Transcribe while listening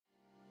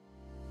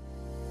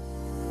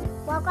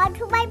Welcome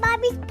to my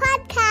mommy's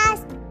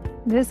podcast.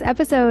 This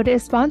episode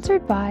is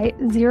sponsored by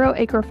 0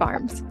 Acre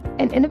Farms,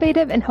 an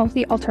innovative and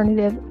healthy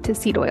alternative to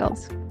seed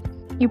oils.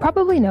 You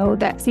probably know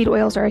that seed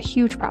oils are a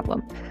huge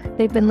problem.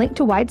 They've been linked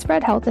to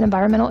widespread health and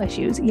environmental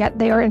issues, yet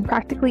they are in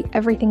practically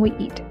everything we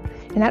eat.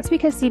 And that's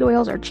because seed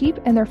oils are cheap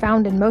and they're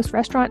found in most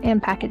restaurant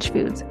and packaged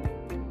foods.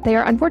 They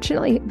are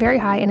unfortunately very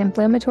high in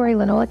inflammatory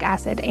linoleic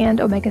acid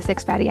and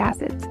omega-6 fatty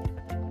acids.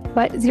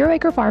 But 0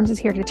 Acre Farms is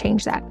here to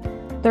change that.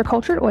 Their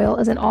cultured oil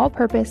is an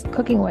all-purpose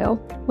cooking oil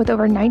with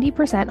over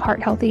 90%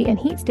 heart-healthy and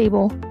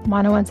heat-stable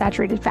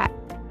monounsaturated fat,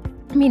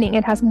 meaning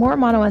it has more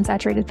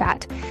monounsaturated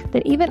fat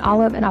than even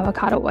olive and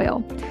avocado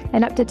oil,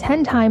 and up to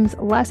 10 times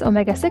less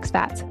omega-6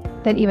 fats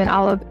than even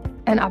olive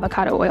and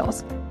avocado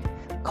oils.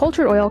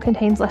 Cultured oil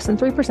contains less than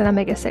 3%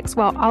 omega-6,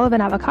 while olive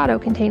and avocado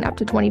contain up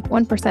to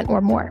 21% or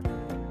more.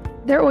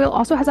 Their oil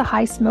also has a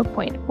high smoke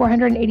point,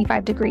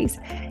 485 degrees,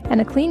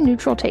 and a clean,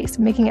 neutral taste,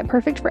 making it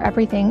perfect for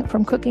everything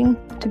from cooking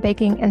to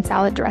baking and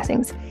salad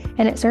dressings,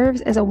 and it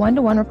serves as a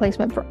 1-to-1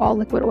 replacement for all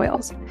liquid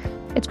oils.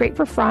 It's great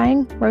for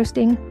frying,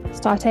 roasting,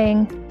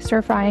 sautéing,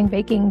 stir-frying,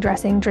 baking,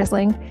 dressing,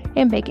 drizzling,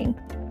 and baking.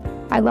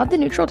 I love the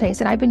neutral taste,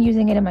 and I've been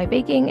using it in my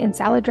baking, in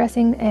salad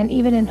dressing, and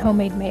even in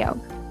homemade mayo.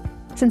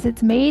 Since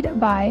it's made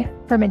by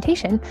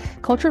fermentation,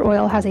 cultured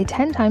oil has a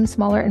 10 times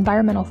smaller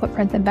environmental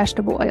footprint than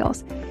vegetable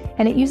oils,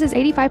 and it uses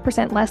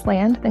 85% less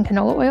land than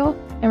canola oil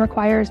and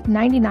requires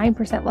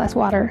 99% less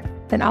water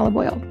than olive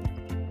oil.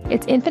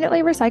 Its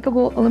infinitely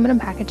recyclable aluminum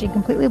packaging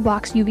completely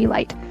blocks UV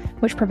light,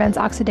 which prevents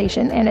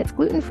oxidation, and it's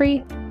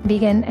gluten-free,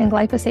 vegan, and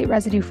glyphosate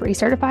residue-free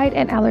certified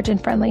and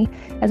allergen-friendly,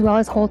 as well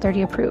as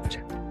Whole30 approved.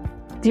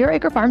 0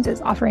 Acre Farms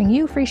is offering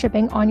you free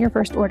shipping on your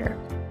first order.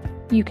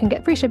 You can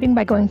get free shipping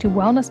by going to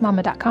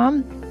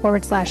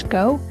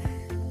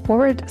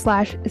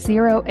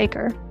wellnessmama.com/go/0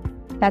 acre.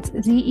 That's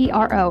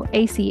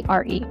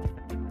ZEROACRE.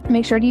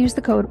 Make sure to use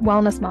the code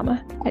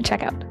WellnessMama at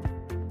checkout.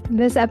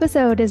 This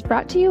episode is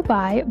brought to you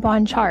by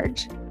Bon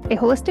Charge, a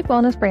holistic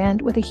wellness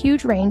brand with a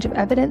huge range of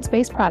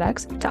evidence-based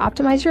products to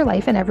optimize your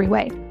life in every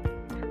way.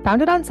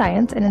 Founded on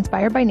science and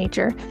inspired by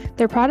nature,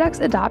 their products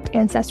adopt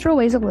ancestral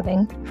ways of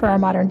living for our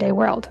modern-day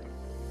world.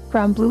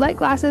 From blue light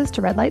glasses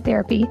to red light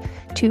therapy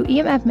to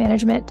EMF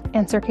management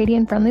and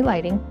circadian-friendly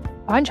lighting,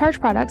 Bon Charge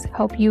products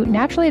help you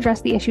naturally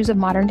address the issues of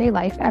modern-day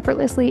life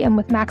effortlessly and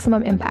with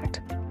maximum impact.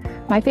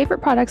 My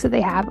favorite products that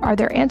they have are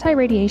their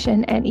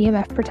anti-radiation and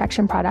EMF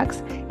protection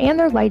products and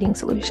their lighting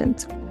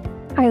solutions.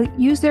 I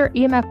use their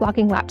EMF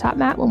blocking laptop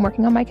mat when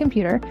working on my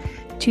computer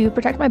to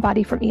protect my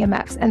body from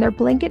EMFs, and their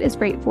blanket is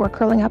great for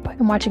curling up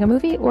and watching a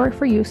movie or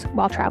for use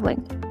while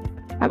traveling.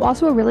 I'm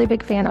also a really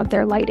big fan of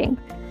their lighting.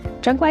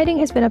 Junk lighting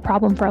has been a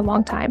problem for a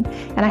long time,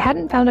 and I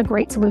hadn't found a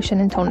great solution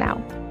until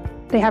now.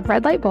 They have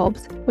red light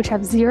bulbs, which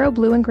have 0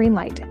 blue and green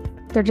light.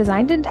 They're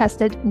designed and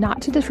tested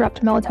not to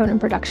disrupt melatonin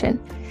production,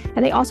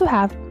 and they also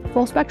have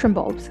full spectrum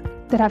bulbs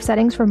that have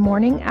settings for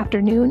morning,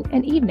 afternoon,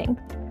 and evening.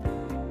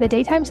 The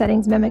daytime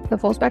settings mimic the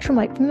full spectrum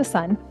light from the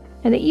sun,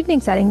 and the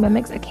evening setting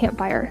mimics a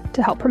campfire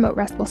to help promote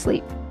restful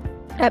sleep.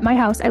 At my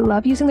house, I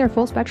love using their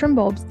full spectrum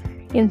bulbs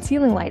in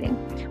ceiling lighting,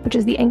 which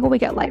is the angle we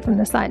get light from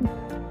the sun.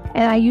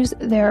 And I use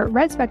their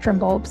red spectrum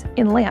bulbs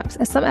in lamps,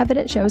 as some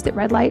evidence shows that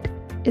red light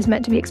is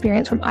meant to be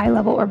experienced from eye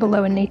level or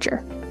below in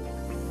nature.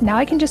 Now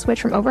I can just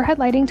switch from overhead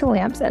lighting to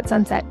lamps at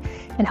sunset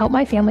and help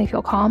my family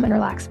feel calm and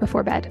relaxed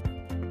before bed.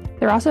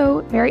 They're also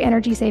very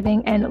energy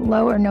saving and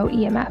low or no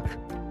EMF.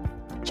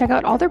 Check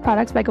out all their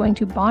products by going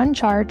to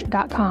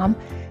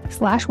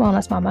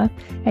boncharge.com/wellnessmama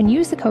and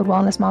use the code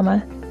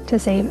WellnessMama to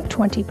save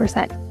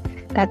 20%.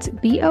 That's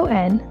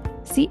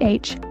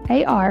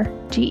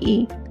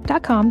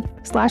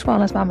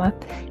BONCHARGE.com/wellnessmama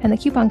and the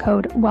coupon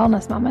code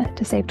WellnessMama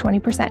to save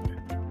 20%.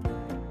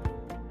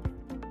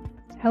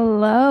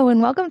 Hello,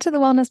 and welcome to the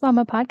Wellness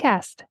Mama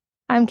podcast.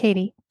 I'm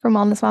Katie from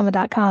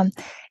wellnessmama.com,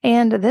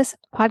 and this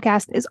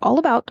podcast is all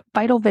about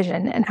vital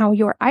vision and how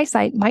your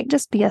eyesight might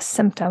just be a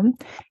symptom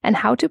and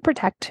how to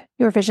protect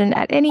your vision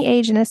at any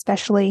age and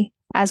especially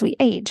as we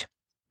age.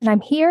 And I'm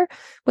here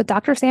with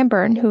Dr. Sam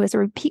Berne, who is a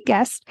repeat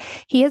guest.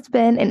 He has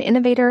been an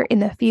innovator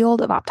in the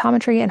field of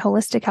optometry and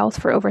holistic health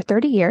for over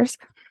 30 years,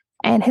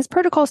 and his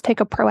protocols take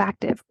a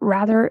proactive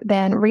rather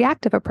than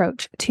reactive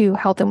approach to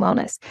health and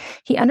wellness.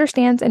 He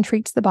understands and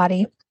treats the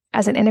body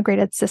as an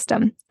integrated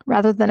system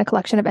rather than a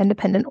collection of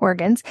independent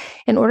organs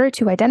in order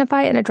to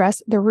identify and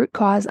address the root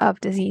cause of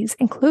disease,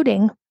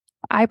 including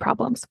eye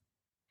problems.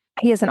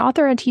 He is an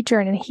author, a teacher,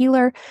 and a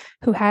healer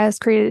who has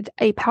created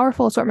a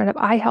powerful assortment of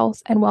eye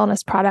health and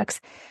wellness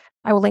products.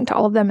 I will link to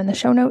all of them in the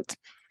show notes.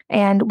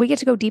 And we get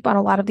to go deep on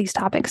a lot of these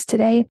topics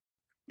today.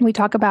 We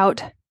talk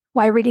about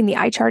why reading the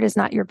eye chart is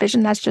not your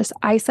vision, that's just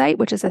eyesight,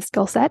 which is a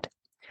skill set.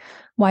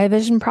 Why a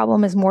vision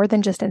problem is more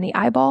than just in the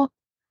eyeball.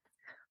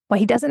 Why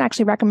he doesn't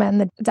actually recommend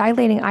the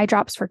dilating eye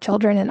drops for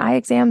children and eye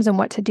exams and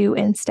what to do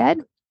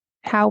instead.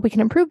 How we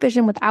can improve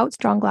vision without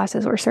strong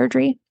glasses or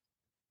surgery.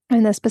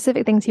 And the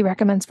specific things he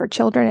recommends for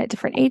children at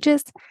different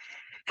ages.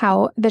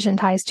 How vision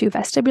ties to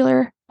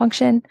vestibular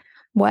function.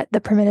 What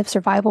the primitive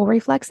survival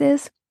reflex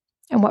is.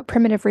 And what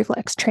primitive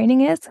reflex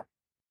training is.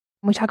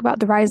 We talk about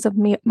the rise of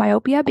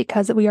myopia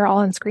because we are all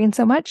on screen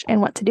so much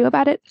and what to do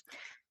about it.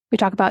 We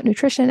talk about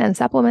nutrition and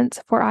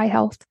supplements for eye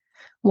health,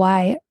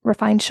 why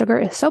refined sugar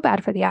is so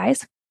bad for the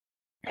eyes,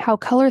 how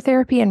color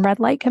therapy and red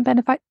light can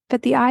benefit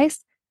the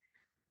eyes.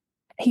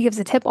 He gives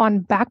a tip on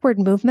backward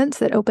movements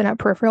that open up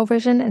peripheral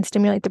vision and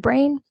stimulate the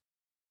brain.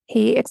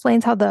 He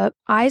explains how the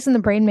eyes and the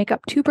brain make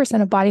up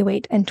 2% of body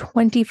weight and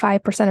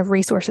 25% of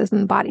resources in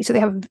the body. So they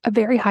have a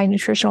very high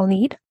nutritional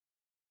need.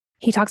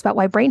 He talks about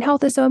why brain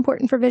health is so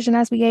important for vision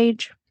as we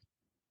age,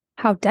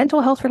 how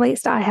dental health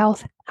relates to eye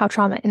health, how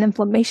trauma and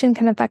inflammation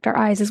can affect our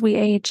eyes as we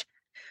age,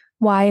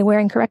 why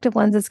wearing corrective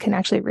lenses can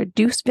actually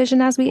reduce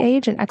vision as we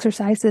age and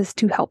exercises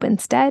to help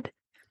instead,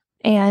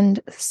 and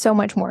so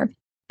much more.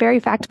 Very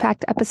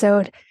fact-packed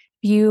episode.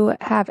 If you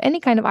have any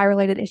kind of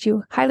eye-related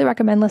issue, highly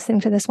recommend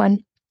listening to this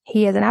one.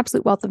 He is an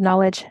absolute wealth of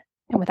knowledge.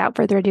 And without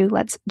further ado,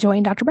 let's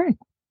join Dr. Berne.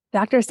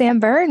 Dr. Sam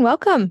Berne,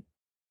 welcome.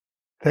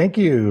 Thank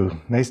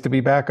you. Nice to be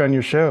back on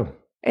your show.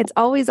 It's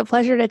always a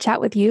pleasure to chat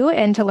with you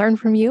and to learn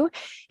from you.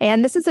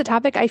 And this is a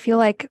topic I feel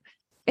like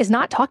is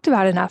not talked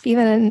about enough,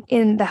 even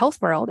in the health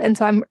world. And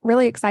so I'm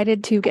really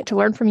excited to get to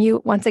learn from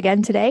you once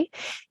again today.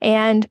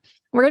 And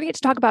we're going to get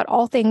to talk about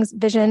all things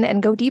vision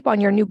and go deep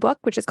on your new book,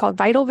 which is called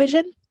Vital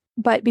Vision.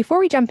 But before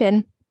we jump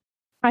in,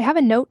 I have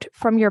a note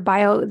from your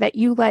bio that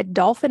you led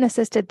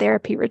dolphin-assisted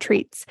therapy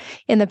retreats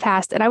in the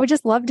past. And I would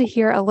just love to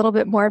hear a little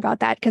bit more about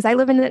that because I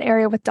live in an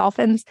area with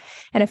dolphins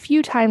and a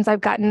few times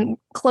I've gotten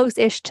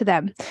close-ish to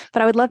them.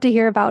 But I would love to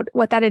hear about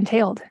what that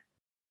entailed.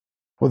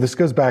 Well, this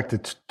goes back to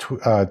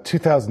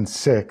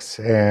 2006,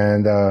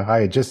 and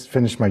I had just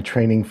finished my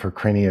training for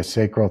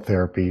craniosacral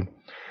therapy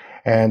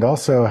and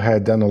also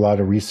had done a lot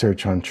of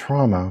research on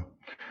trauma.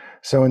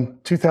 So in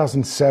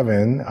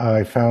 2007,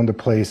 I found a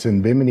place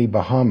in Bimini,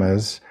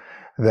 Bahamas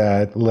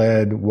that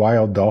led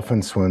wild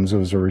dolphin swims. It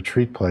was a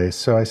retreat place.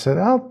 So I said,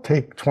 I'll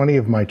take 20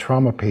 of my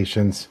trauma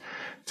patients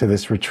to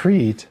this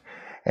retreat.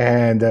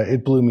 And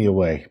it blew me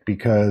away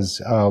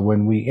because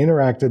when we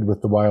interacted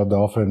with the wild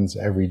dolphins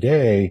every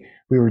day,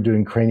 we were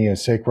doing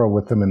craniosacral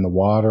with them in the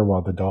water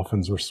while the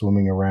dolphins were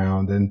swimming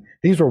around. And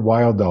these were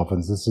wild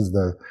dolphins. This is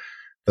the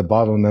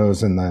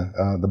bottlenose and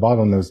the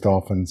bottlenose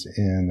dolphins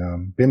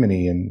in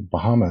Bimini in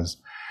Bahamas.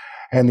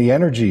 And the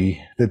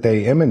energy that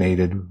they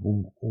emanated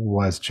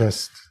was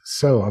just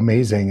so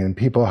amazing. And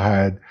people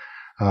had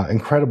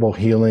incredible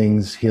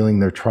healings, healing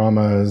their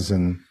traumas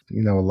and,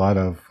 a lot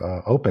of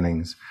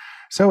openings.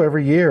 So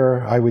every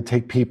year I would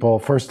take people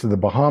first to the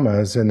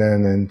Bahamas. And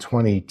then in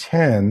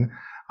 2010,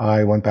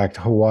 I went back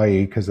to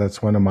Hawaii because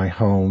that's one of my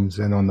homes.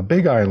 And on the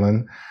Big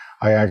Island,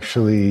 I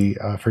actually,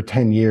 for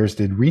 10 years,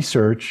 did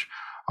research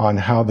on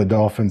how the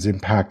dolphins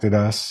impacted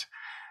us.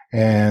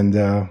 And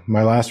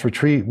my last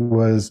retreat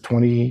was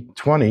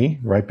 2020,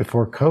 right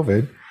before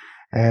COVID.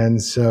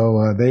 And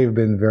so they've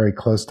been very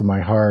close to my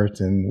heart.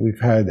 And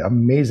we've had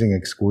amazing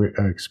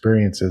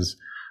experiences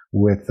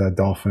with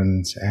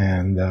dolphins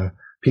and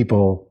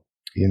people,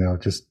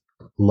 just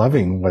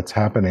loving what's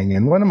happening.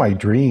 And one of my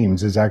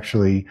dreams is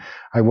actually,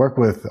 I work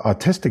with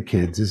autistic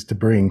kids, is to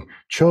bring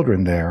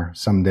children there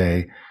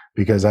someday,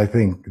 because I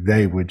think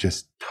they would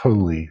just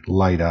totally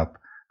light up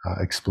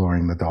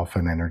exploring the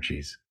dolphin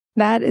energies.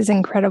 That is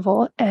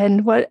incredible.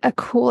 And what a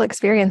cool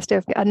experience to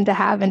have gotten to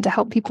have and to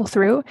help people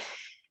through.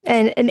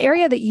 And an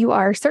area that you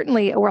are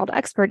certainly a world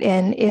expert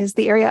in is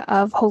the area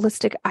of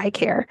holistic eye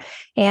care.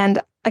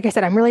 And like I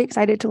said, I'm really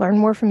excited to learn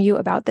more from you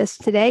about this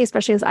today,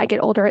 especially as I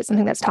get older. It's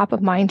something that's top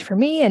of mind for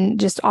me and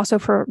just also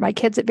for my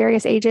kids at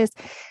various ages.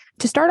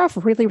 To start off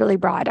really, really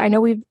broad, I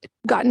know we've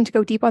gotten to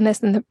go deep on this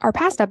in our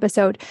past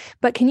episode,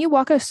 but can you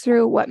walk us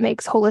through what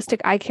makes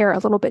holistic eye care a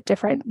little bit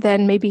different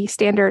than maybe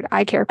standard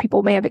eye care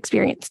people may have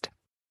experienced?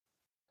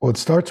 Well, it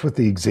starts with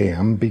the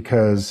exam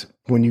because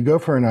when you go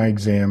for an eye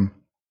exam,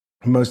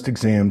 most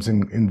exams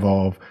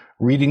involve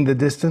reading the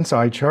distance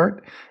eye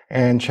chart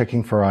and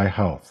checking for eye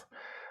health.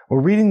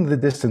 Well, reading the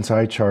distance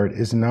eye chart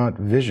is not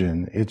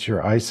vision, it's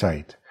your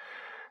eyesight.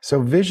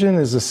 So vision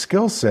is a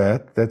skill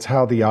set. That's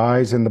how the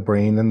eyes and the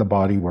brain and the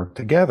body work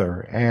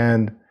together.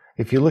 And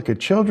if you look at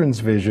children's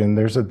vision,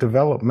 there's a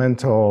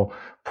developmental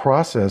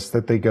process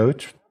that they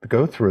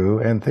go through,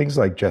 and things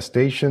like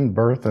gestation,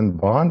 birth, and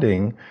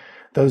bonding,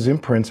 those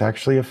imprints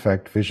actually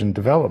affect vision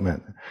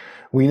development.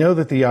 We know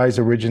that the eyes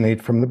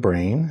originate from the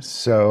brain,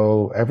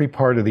 so every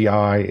part of the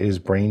eye is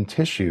brain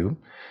tissue.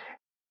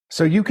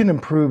 So you can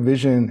improve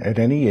vision at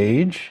any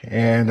age,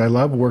 and I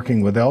love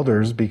working with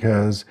elders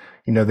because,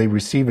 they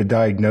receive a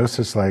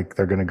diagnosis like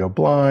they're going to go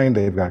blind,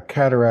 they've got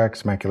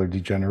cataracts, macular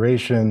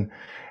degeneration,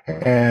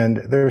 and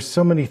there's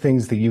so many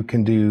things that you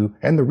can do,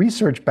 and the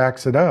research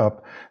backs it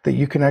up, that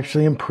you can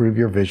actually improve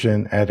your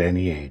vision at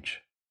any age.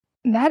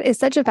 That is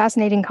such a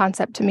fascinating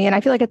concept to me. And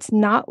I feel like it's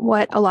not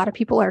what a lot of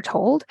people are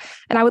told.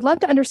 And I would love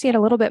to understand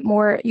a little bit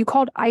more. You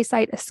called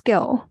eyesight a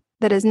skill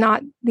that is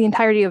not the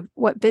entirety of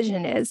what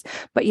vision is,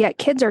 but yet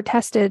kids are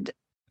tested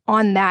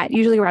on that,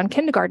 usually around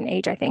kindergarten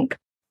age, I think,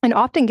 and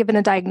often given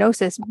a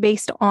diagnosis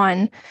based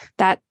on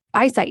that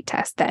eyesight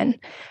test then.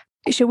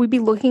 should we be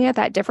looking at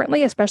that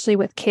differently, especially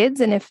with kids?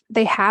 And if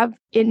they have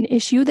an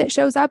issue that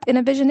shows up in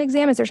a vision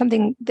exam, is there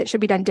something that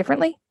should be done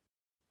differently?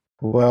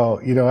 Well,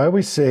 I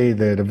always say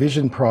that a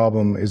vision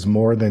problem is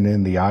more than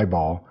in the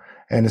eyeball.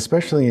 And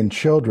especially in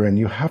children,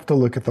 you have to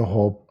look at the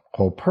whole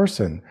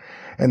person.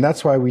 And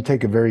that's why we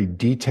take a very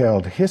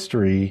detailed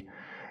history,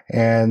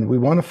 and we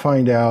want to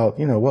find out,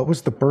 what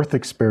was the birth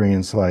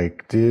experience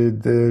like?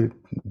 Did the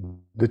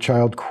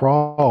child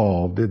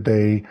crawl? Did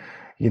they,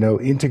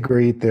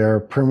 integrate their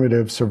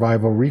primitive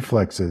survival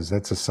reflexes?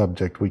 That's a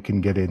subject we can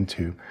get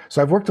into.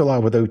 So I've worked a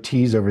lot with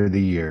OTs over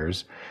the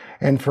years.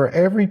 And for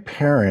every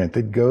parent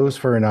that goes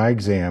for an eye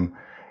exam,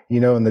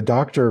 and the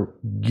doctor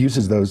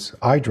uses those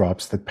eye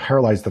drops that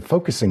paralyze the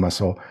focusing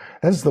muscle,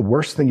 that's the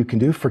worst thing you can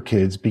do for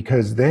kids,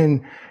 because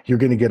then you're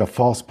going to get a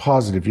false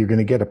positive. You're going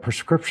to get a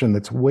prescription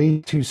that's way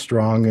too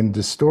strong and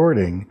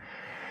distorting.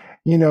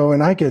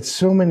 And I get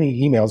so many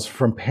emails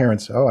from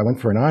parents. Oh, I went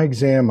for an eye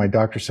exam. My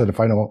doctor said if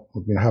I don't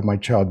have my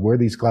child wear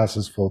these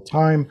glasses full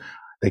time,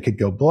 they could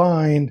go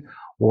blind.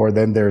 Or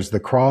then there's the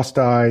crossed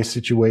eye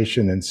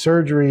situation and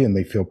surgery, and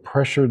they feel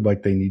pressured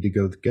like they need to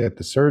go get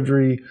the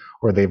surgery,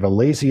 or they have a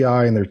lazy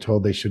eye and they're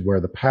told they should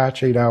wear the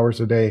patch 8 hours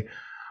a day.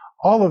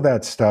 All of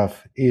that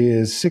stuff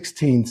is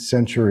 16th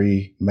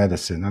century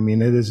medicine. I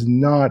mean, it is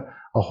not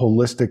a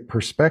holistic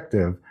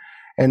perspective.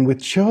 And with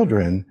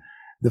children,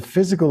 the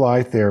physical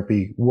eye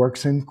therapy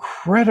works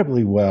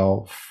incredibly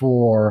well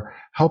for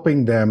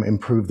helping them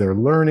improve their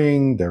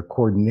learning, their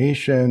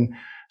coordination.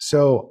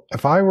 So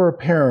if I were a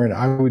parent,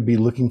 I would be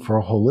looking for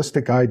a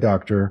holistic eye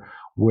doctor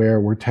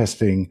where we're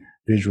testing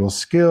visual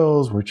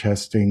skills, we're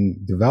testing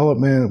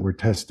development, we're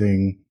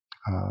testing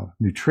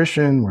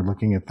nutrition, we're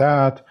looking at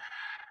that,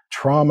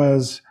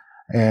 traumas.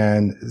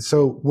 And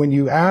so when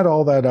you add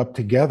all that up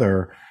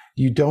together,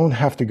 you don't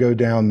have to go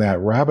down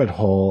that rabbit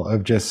hole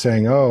of just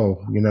saying,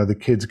 oh, the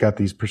kid's got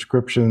these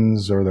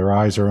prescriptions or their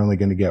eyes are only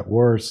going to get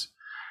worse.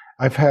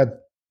 I've had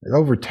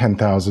over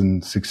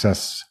 10,000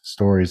 success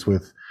stories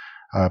with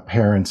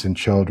parents and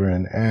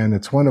children. And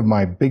it's one of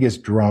my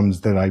biggest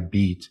drums that I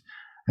beat,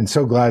 and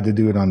so glad to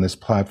do it on this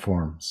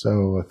platform.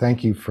 So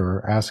thank you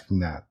for asking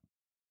that.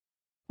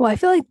 Well, I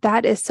feel like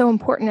that is so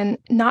important and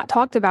not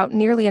talked about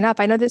nearly enough.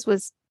 I know this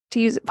was,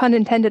 to use pun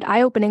intended,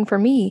 eye-opening for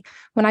me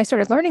when I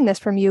started learning this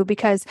from you,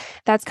 because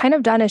that's kind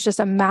of done as just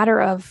a matter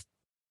of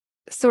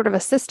sort of a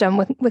system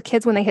with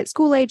kids. When they hit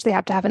school age, they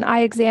have to have an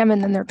eye exam,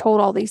 and then they're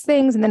told all these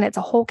things, and then it's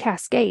a whole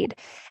cascade.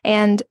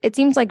 And it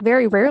seems like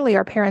very rarely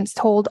are parents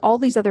told all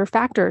these other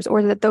factors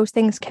or that those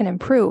things can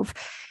improve.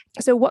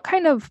 So what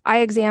kind of eye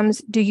exams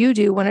do you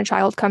do when a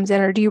child comes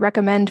in, or do you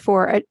recommend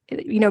for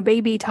a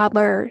baby,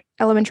 toddler,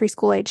 elementary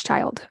school age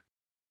child?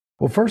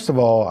 Well, first of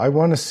all, I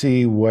want to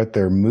see what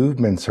their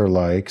movements are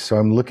like. So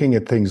I'm looking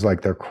at things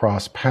like their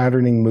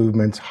cross-patterning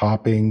movements,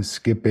 hopping,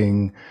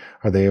 skipping.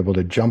 Are they able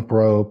to jump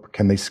rope?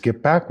 Can they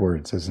skip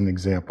backwards, as an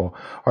example?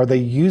 Are they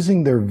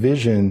using their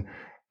vision,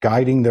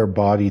 guiding their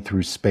body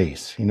through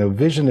space?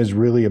 Vision is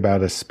really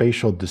about a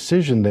spatial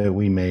decision that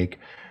we make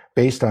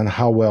based on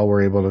how well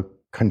we're able to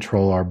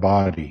control our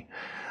body.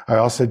 I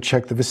also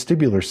check the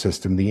vestibular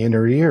system, the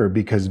inner ear,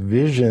 because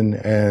vision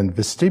and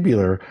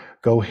vestibular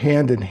go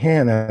hand in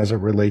hand as it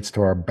relates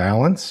to our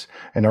balance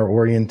and our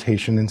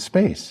orientation in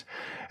space.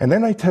 And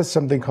then I test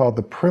something called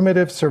the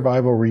primitive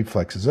survival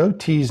reflexes.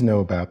 OTs know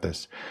about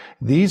this.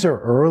 These are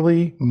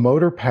early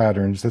motor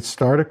patterns that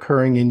start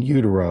occurring in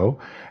utero.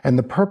 And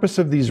the purpose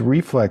of these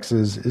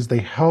reflexes is they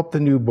help the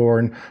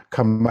newborn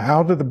come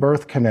out of the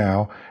birth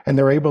canal, and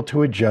they're able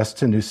to adjust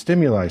to new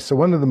stimuli. So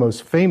one of the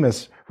most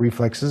famous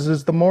reflexes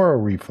is the Moro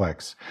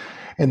reflex.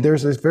 And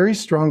there's this very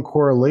strong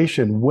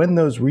correlation when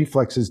those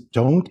reflexes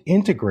don't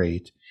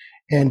integrate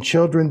and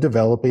children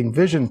developing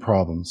vision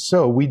problems.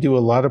 So we do a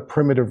lot of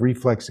primitive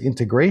reflex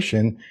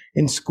integration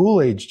in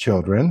school-age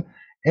children,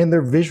 and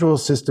their visual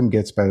system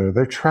gets better.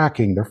 Their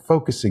tracking, their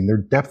focusing, their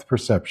depth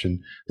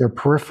perception, their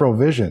peripheral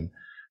vision.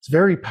 It's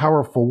very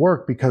powerful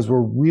work because we're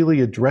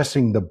really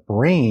addressing the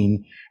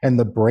brain and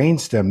the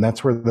brainstem.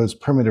 That's where those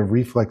primitive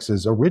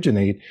reflexes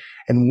originate.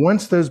 And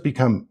once those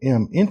become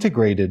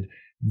integrated,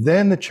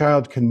 then the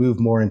child can move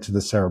more into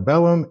the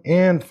cerebellum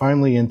and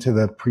finally into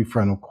the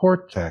prefrontal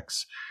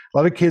cortex. A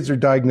lot of kids are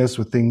diagnosed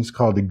with things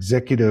called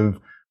executive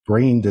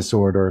brain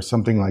disorder or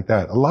something like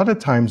that. A lot of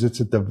times it's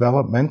a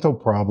developmental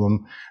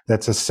problem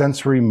that's a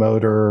sensory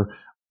motor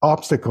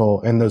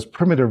obstacle, and those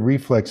primitive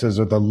reflexes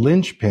are the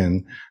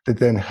linchpin that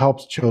then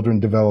helps children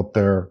develop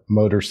their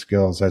motor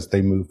skills as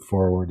they move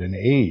forward in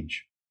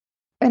age.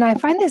 And I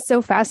find this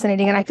so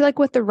fascinating. And I feel like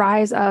with the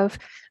rise of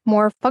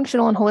more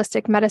functional and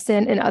holistic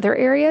medicine in other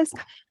areas,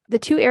 the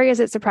two areas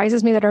that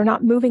surprises me that are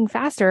not moving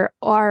faster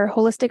are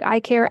holistic eye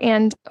care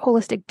and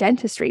holistic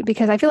dentistry,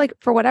 because I feel like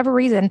for whatever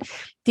reason,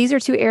 these are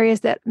two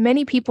areas that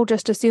many people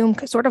just assume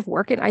sort of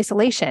work in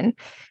isolation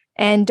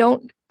and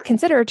don't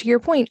consider, to your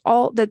point,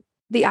 all that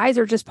the eyes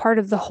are just part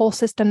of the whole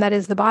system that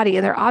is the body,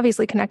 and they're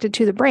obviously connected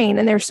to the brain.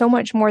 And there's so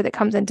much more that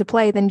comes into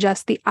play than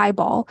just the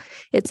eyeball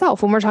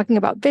itself when we're talking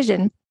about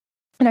vision.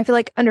 And I feel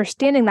like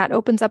understanding that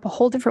opens up a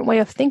whole different way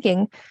of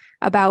thinking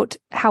about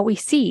how we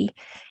see.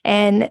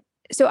 And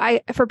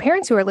For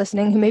parents who are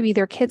listening, who maybe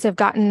their kids have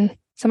gotten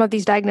some of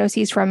these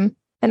diagnoses from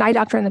an eye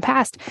doctor in the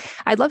past,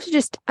 I'd love to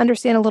just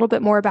understand a little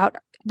bit more about,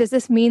 does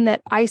this mean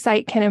that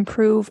eyesight can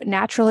improve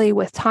naturally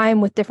with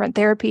time, with different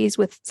therapies,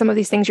 with some of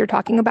these things you're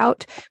talking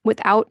about,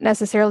 without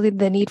necessarily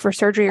the need for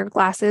surgery or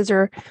glasses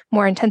or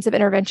more intensive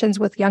interventions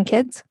with young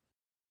kids?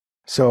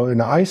 So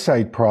an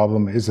eyesight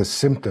problem is a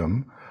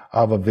symptom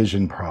of a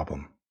vision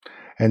problem.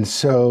 And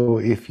so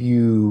if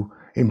you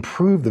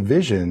improve the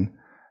vision,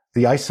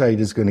 the eyesight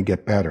is going to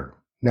get better.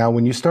 Now,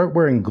 when you start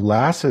wearing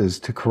glasses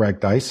to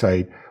correct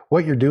eyesight,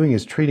 what you're doing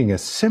is treating a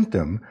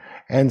symptom.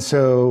 And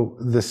so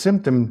the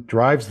symptom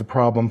drives the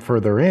problem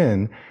further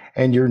in,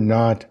 and you're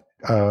not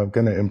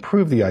going to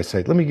improve the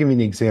eyesight. Let me give you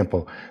an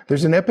example.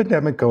 There's an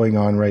epidemic going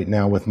on right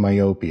now with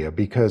myopia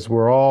because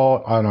we're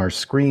all on our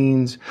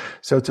screens.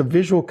 So it's a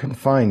visual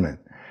confinement.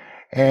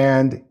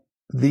 And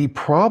the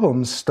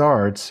problem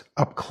starts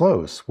up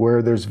close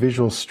where there's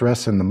visual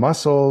stress in the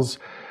muscles.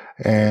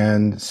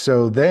 And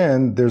so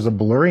then there's a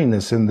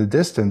blurriness in the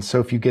distance. So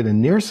if you get a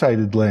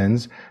nearsighted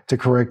lens to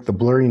correct the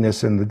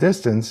blurriness in the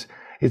distance,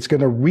 it's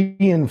going to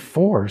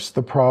reinforce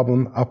the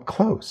problem up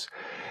close.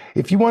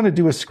 If you want to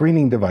do a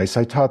screening device,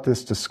 I taught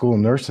this to school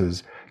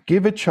nurses,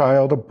 give a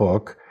child a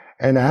book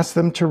and ask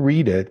them to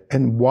read it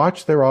and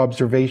watch their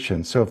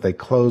observations. So if they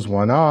close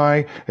one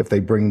eye, if they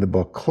bring the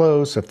book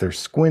close, if they're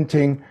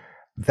squinting,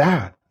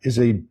 that is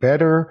a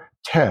better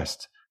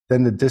test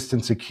than the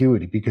distance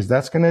acuity, because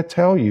that's going to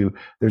tell you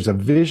there's a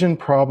vision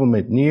problem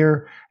at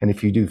near. And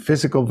if you do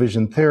physical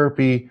vision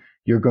therapy,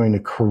 you're going to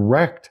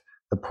correct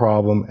the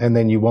problem, and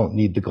then you won't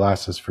need the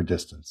glasses for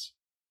distance.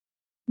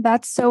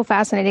 That's so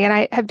fascinating. And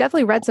I have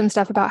definitely read some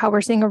stuff about how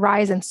we're seeing a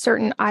rise in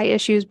certain eye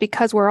issues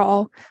because we're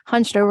all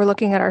hunched over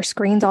looking at our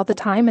screens all the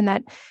time. And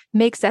that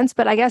makes sense.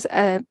 But I guess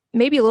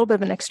maybe a little bit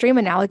of an extreme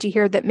analogy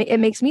here that it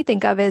makes me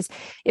think of is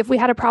if we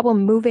had a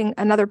problem moving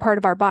another part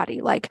of our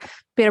body, like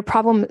we had a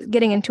problem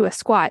getting into a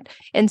squat,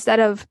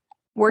 instead of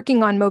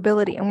working on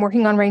mobility and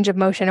working on range of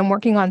motion and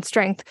working on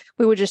strength,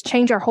 we would just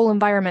change our whole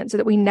environment so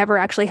that we never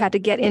actually had to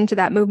get into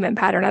that movement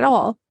pattern at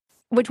all,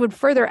 which would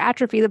further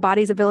atrophy the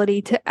body's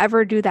ability to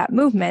ever do that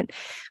movement.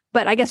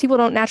 But I guess people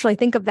don't naturally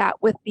think of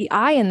that with the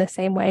eye in the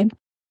same way.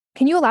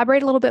 Can you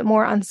elaborate a little bit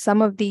more on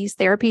some of these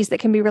therapies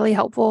that can be really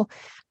helpful,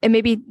 and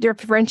maybe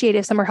differentiate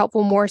if some are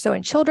helpful more so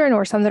in children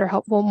or some that are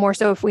helpful more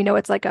so if we know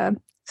it's like a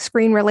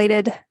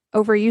screen-related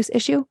overuse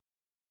issue?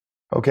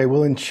 Okay,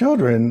 well, in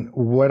children,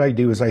 what I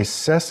do is I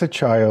assess a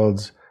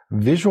child's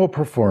visual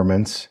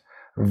performance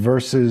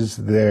versus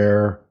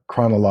their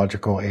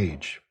chronological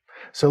age.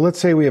 So let's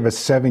say we have a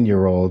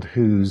 7-year-old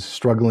who's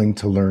struggling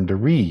to learn to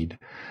read.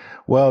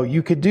 Well,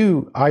 you could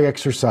do eye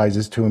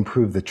exercises to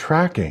improve the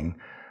tracking.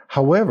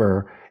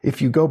 However,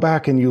 if you go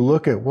back and you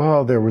look at,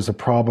 well, there was a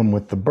problem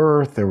with the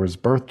birth, there was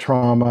birth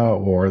trauma,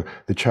 or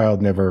the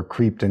child never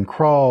creeped and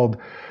crawled,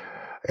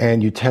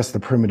 and you test the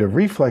primitive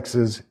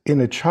reflexes,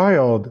 in a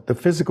child, the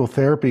physical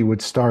therapy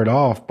would start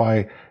off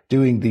by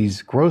doing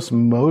these gross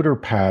motor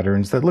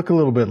patterns that look a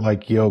little bit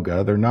like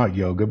yoga. They're not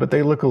yoga, but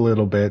they look a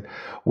little bit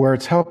where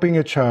it's helping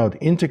a child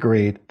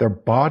integrate their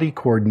body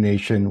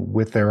coordination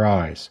with their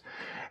eyes.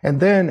 And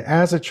then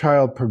as a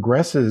child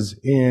progresses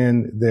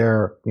in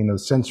their,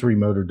 sensory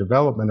motor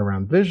development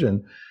around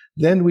vision,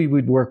 then we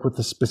would work with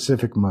the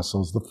specific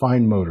muscles, the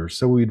fine motor.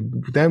 So we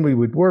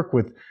would work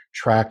with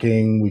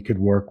tracking. We could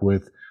work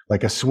with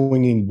like a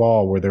swinging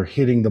ball where they're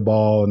hitting the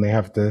ball and they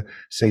have to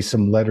say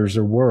some letters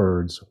or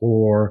words,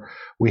 or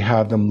we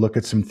have them look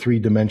at some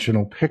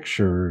three-dimensional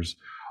pictures,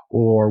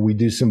 or we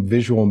do some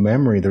visual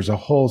memory. There's a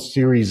whole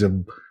series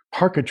of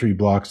parquetry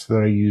blocks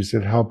that I use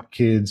that help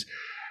kids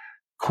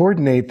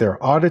coordinate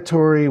their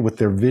auditory with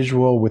their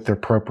visual, with their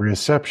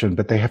proprioception,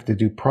 but they have to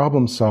do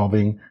problem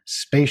solving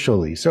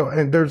spatially. So,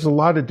 and there's a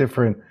lot of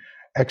different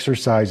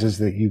exercises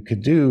that you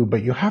could do,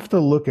 but you have to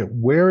look at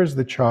where is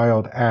the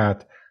child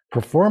at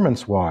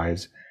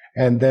performance-wise,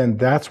 and then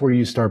that's where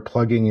you start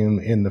plugging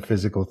in the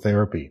physical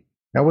therapy.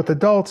 Now, with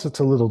adults, it's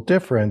a little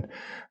different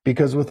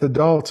because with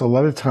adults, a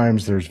lot of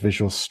times there's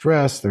visual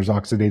stress, there's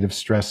oxidative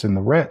stress in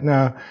the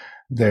retina,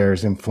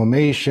 there's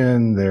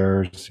inflammation,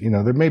 there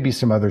may be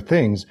some other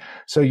things.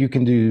 So you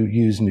can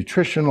use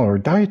nutritional or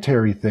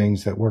dietary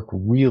things that work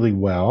really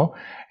well.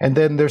 And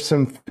then there's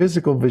some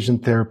physical vision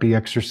therapy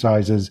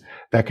exercises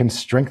that can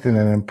strengthen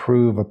and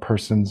improve a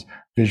person's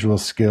visual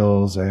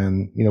skills.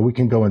 And, we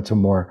can go into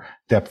more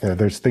depth there.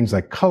 There's things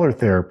like color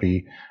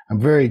therapy. I'm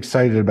very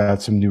excited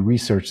about some new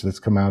research that's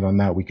come out on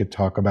that we could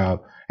talk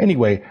about.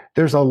 Anyway,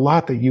 there's a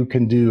lot that you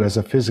can do as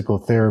a physical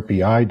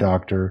therapy eye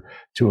doctor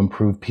to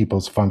improve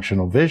people's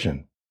functional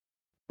vision.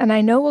 And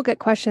I know we'll get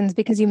questions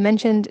because you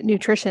mentioned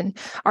nutrition.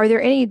 Are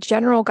there any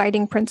general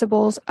guiding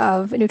principles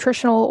of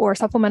nutritional or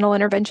supplemental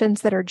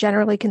interventions that are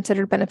generally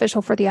considered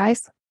beneficial for the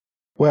eyes?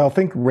 Well,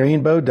 think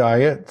rainbow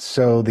diet.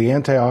 So the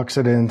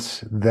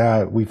antioxidants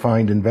that we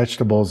find in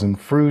vegetables and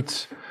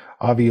fruits,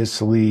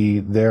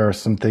 obviously there are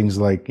some things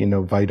like,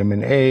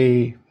 vitamin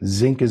A.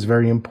 Zinc is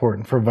very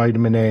important for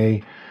vitamin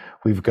A.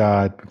 We've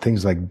got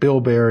things like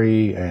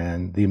bilberry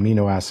and the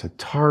amino acid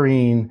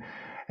taurine.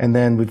 And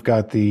then we've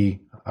got the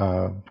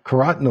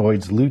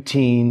Carotenoids,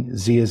 lutein,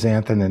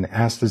 zeaxanthin, and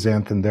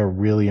astaxanthin, they're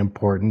really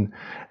important.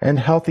 And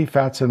healthy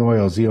fats and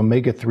oils. The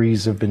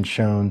omega-3s have been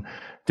shown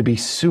to be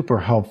super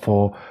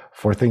helpful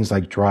for things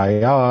like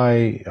dry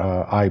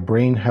eye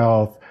brain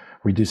health,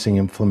 reducing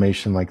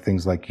inflammation like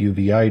things like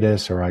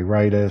uveitis or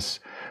iritis.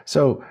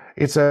 So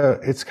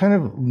it's kind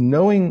of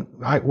knowing,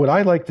 what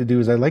I like to do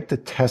is I like to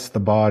test the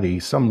body,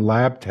 some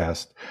lab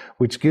test,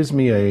 which gives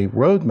me a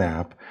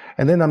roadmap,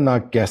 and then I'm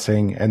not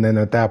guessing. And then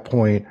at that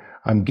point,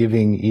 I'm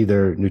giving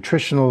either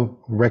nutritional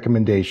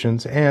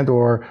recommendations and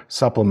or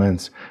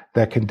supplements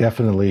that can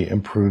definitely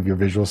improve your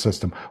visual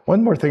system.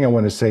 One more thing I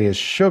want to say is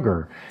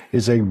sugar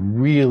is a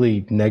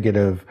really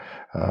negative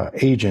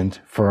agent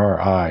for our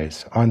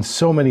eyes on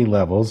so many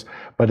levels,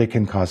 but it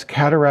can cause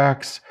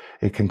cataracts.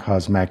 It can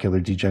cause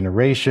macular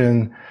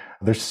degeneration.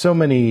 There's so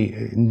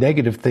many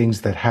negative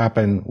things that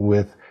happen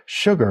with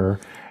sugar,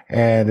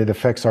 and it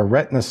affects our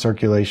retina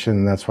circulation.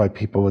 And that's why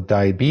people with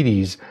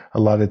diabetes a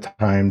lot of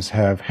times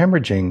have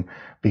hemorrhaging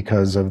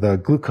because of the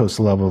glucose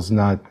levels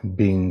not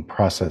being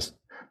processed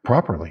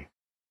properly.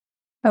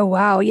 Oh,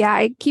 wow. Yeah,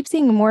 I keep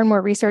seeing more and more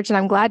research, and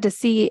I'm glad to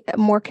see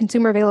more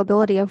consumer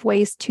availability of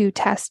ways to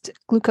test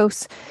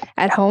glucose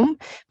at home,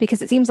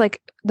 because it seems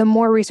like the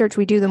more research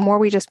we do, the more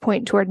we just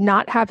point toward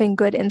not having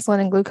good insulin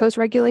and glucose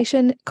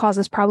regulation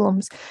causes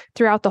problems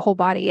throughout the whole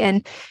body.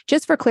 And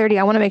just for clarity,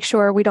 I want to make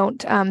sure we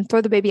don't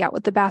throw the baby out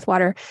with the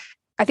bathwater.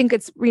 I think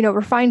it's,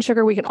 refined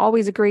sugar, we can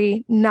always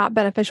agree, not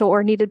beneficial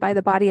or needed by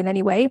the body in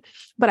any way.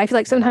 But I feel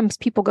like sometimes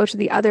people go to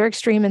the other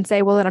extreme and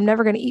say, well, then I'm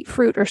never going to eat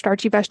fruit or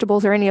starchy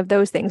vegetables or any of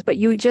those things. But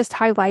you just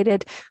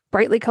highlighted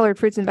brightly colored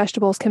fruits and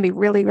vegetables can be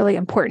really, really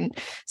important.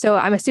 So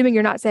I'm assuming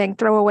you're not saying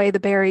throw away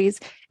the berries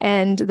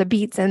and the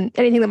beets and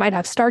anything that might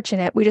have starch in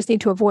it. We just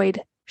need to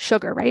avoid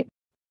sugar, right?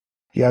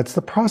 Yeah, it's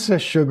the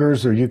processed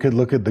sugars, or you could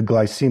look at the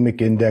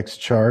glycemic index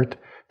chart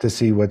to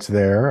see what's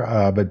there.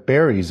 But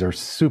berries are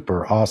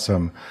super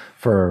awesome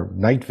for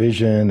night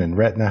vision and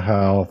retina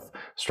health,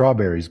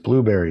 strawberries,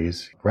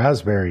 blueberries,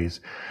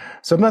 raspberries.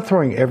 So I'm not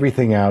throwing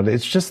everything out.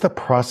 It's just the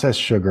processed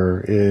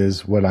sugar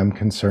is what I'm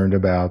concerned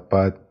about.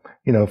 But,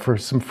 for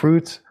some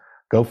fruits,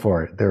 go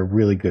for it. They're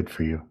really good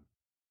for you.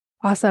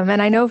 Awesome.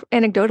 And I know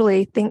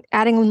anecdotally,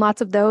 adding lots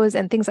of those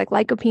and things like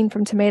lycopene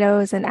from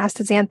tomatoes and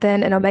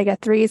astaxanthin and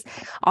omega-3s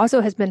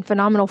also has been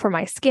phenomenal for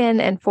my skin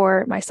and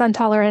for my sun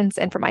tolerance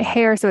and for my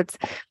hair. So it's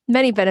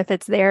many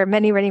benefits there,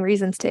 many, many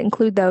reasons to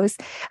include those.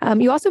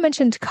 You also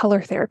mentioned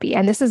color therapy,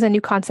 and this is a new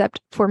concept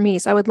for me.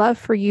 So I would love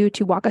for you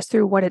to walk us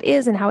through what it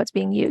is and how it's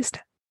being used.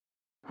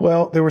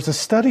 Well, there was a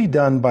study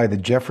done by the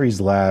Jeffries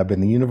Lab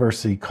in the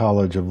University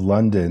College of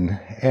London,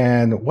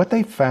 and what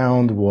they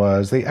found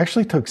was they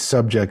actually took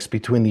subjects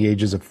between the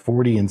ages of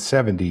 40 and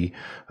 70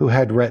 who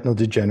had retinal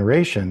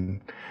degeneration,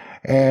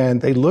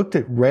 and they looked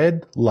at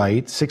red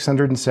light,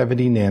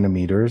 670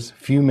 nanometers, a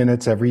few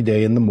minutes every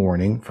day in the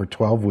morning for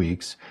 12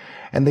 weeks,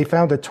 and they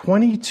found a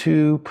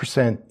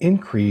 22%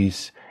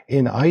 increase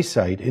in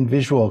eyesight, in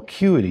visual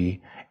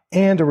acuity,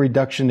 and a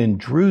reduction in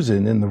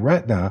drusen in the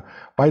retina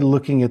by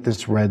looking at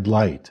this red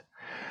light.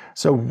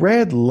 So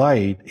red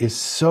light is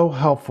so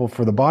helpful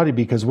for the body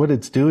because what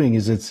it's doing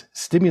is it's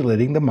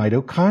stimulating the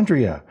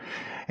mitochondria.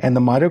 And the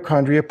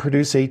mitochondria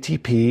produce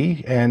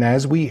ATP, and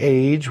as we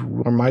age, our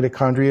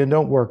mitochondria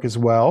don't work as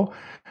well.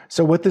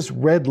 So what this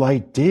red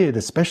light did,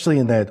 especially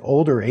in that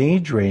older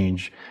age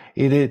range,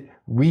 it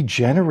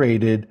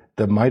regenerated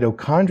the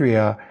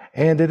mitochondria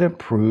and it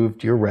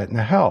improved your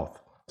retina health.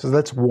 So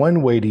that's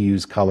one way to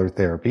use color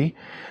therapy.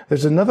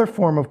 There's another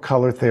form of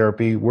color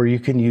therapy where you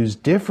can use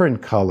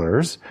different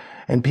colors,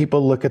 and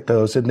people look at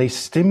those and they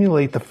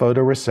stimulate the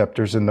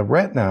photoreceptors in the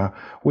retina,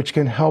 which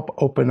can help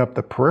open up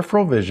the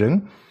peripheral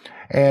vision.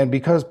 And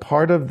because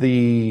part of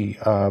the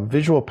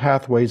visual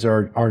pathways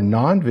are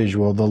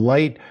non-visual, the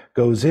light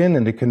goes in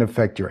and it can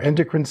affect your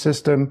endocrine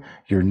system,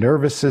 your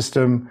nervous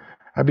system.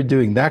 I've been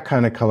doing that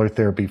kind of color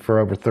therapy for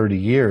over 30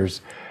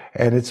 years,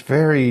 and it's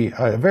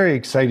a very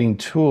exciting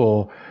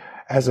tool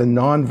as a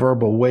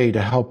nonverbal way to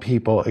help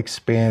people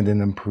expand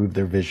and improve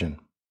their vision.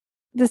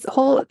 This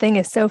whole thing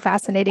is so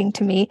fascinating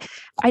to me.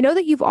 I know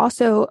that you've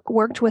also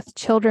worked with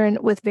children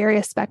with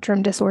various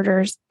spectrum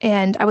disorders,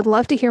 and I would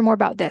love to hear more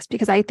about this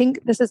because I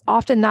think this is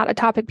often not a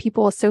topic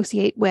people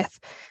associate with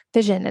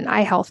vision and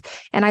eye health.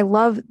 And I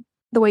love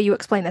the way you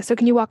explain this. So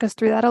can you walk us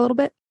through that a little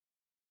bit?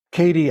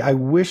 Katie, I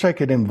wish I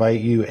could invite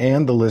you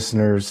and the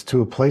listeners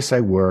to a place I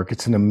work.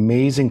 It's an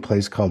amazing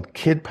place called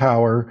Kid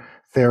Power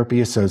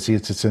Therapy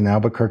Associates. It's in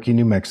Albuquerque,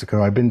 New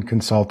Mexico. I've been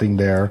consulting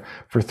there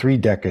for 3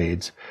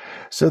 decades.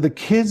 So the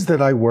kids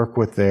that I work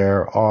with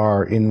there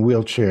are in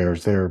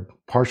wheelchairs. They're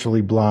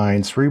partially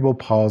blind, cerebral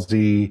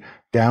palsy,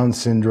 Down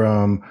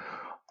syndrome,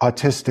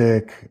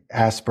 autistic,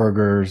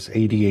 Asperger's,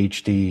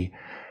 ADHD.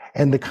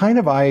 And the kind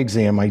of eye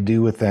exam I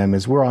do with them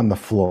is we're on the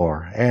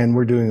floor and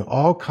we're doing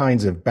all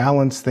kinds of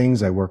balance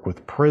things. I work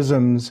with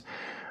prisms.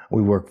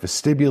 We work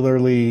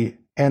vestibularly.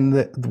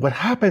 And what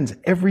happens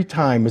every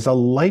time is a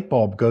light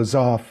bulb goes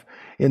off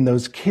in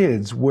those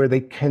kids where they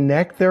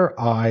connect their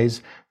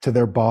eyes to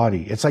their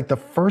body. It's like the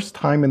first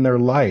time in their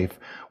life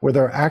where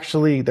their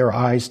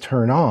eyes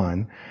turn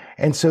on.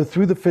 And so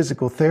through the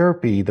physical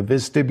therapy, the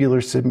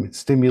vestibular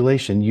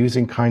stimulation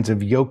using kinds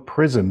of yoke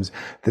prisms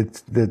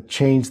that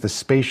change the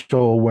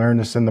spatial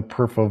awareness and the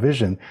peripheral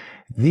vision,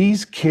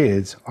 these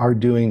kids are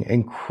doing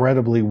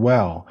incredibly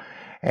well.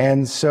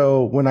 And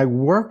so when I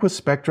work with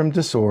spectrum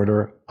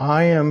disorder,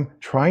 I am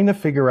trying to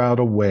figure out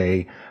a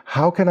way,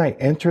 how can I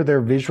enter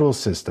their visual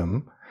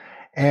system?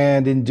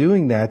 And in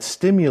doing that,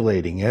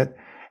 stimulating it,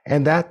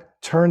 and that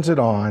turns it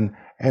on.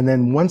 And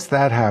then once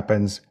that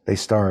happens, they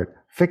start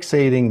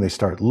fixating, they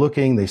start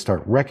looking, they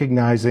start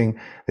recognizing,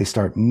 they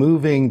start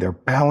moving, their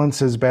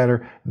balance is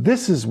better.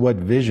 This is what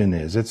vision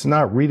is. It's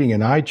not reading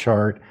an eye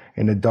chart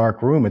in a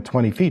dark room at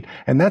 20 feet.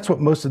 And that's what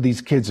most of these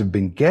kids have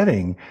been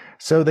getting.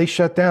 So they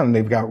shut down and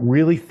they've got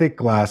really thick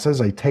glasses.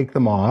 I take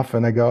them off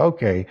and I go,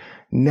 okay,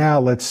 now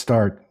let's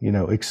start,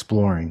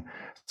 exploring.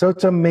 So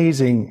it's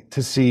amazing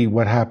to see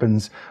what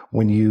happens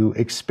when you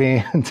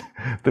expand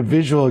the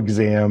visual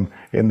exam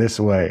in this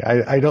way.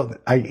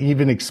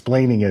 Even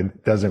explaining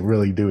it doesn't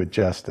really do it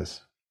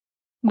justice.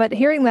 But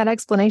hearing that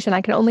explanation,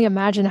 I can only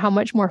imagine how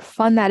much more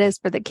fun that is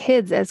for the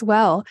kids as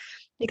well.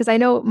 Because I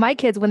know my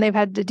kids, when they've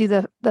had to do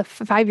the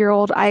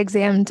 5-year-old eye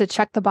exam to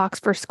check the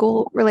box for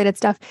school-related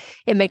stuff,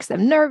 it makes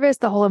them nervous.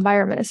 The whole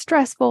environment is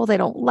stressful. They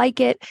don't like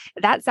it.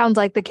 That sounds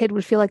like the kid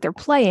would feel like they're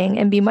playing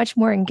and be much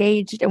more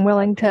engaged and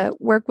willing to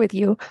work with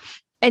you.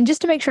 And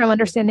just to make sure I'm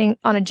understanding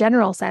on a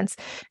general sense,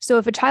 so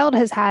if a child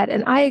has had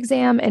an eye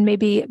exam and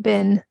maybe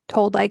been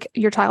told like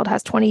your child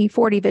has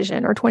 20/40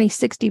 vision or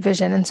 20/60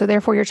 vision, and so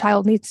therefore your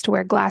child needs to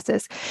wear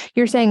glasses,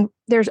 you're saying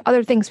there's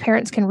other things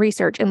parents can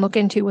research and look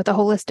into with a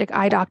holistic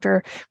eye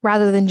doctor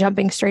rather than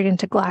jumping straight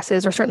into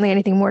glasses or certainly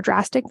anything more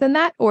drastic than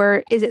that?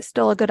 Or is it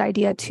still a good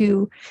idea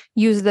to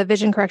use the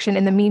vision correction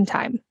in the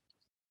meantime?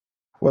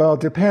 Well,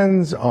 it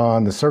depends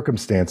on the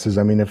circumstances.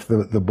 I mean, if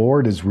the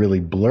board is really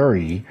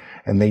blurry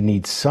and they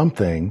need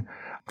something,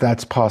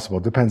 that's possible.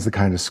 It depends the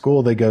kind of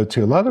school they go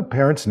to. A lot of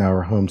parents now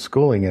are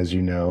homeschooling, as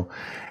you know,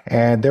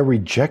 and they're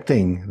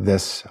rejecting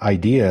this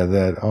idea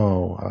that,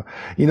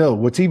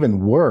 what's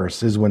even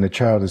worse is when a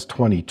child is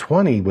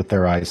 20/20 with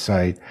their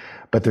eyesight,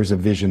 but there's a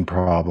vision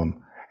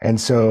problem. And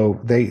so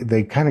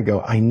they kind of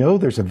go, I know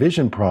there's a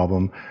vision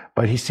problem,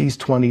 but he sees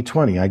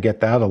 20/20. I get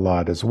that a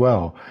lot as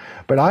well.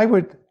 But I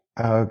would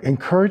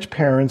encourage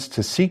parents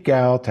to seek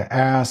out, to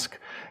ask,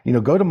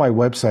 go to my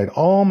website.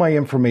 All my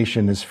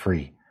information is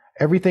free.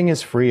 Everything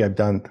is free. I've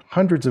done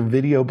hundreds of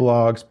video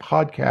blogs,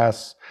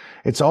 podcasts.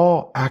 It's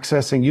all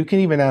accessing. You can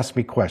even ask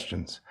me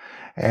questions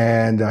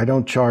and I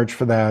don't charge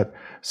for that.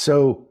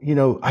 So,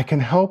 I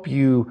can help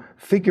you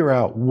figure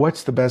out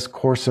what's the best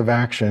course of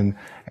action.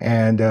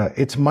 And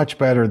it's much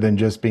better than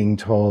just being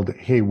told,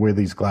 hey, wear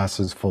these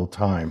glasses full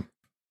time.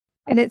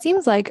 And it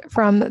seems like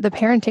from the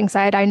parenting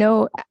side, I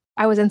know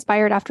I was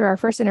inspired after our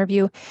first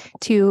interview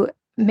to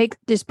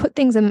put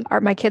things in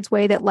my kids'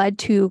 way that led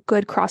to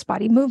good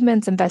cross-body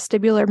movements and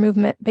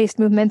vestibular based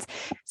movements.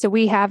 So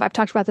I've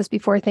talked about this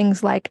before,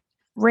 things like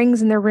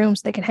rings in their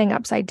rooms they can hang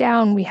upside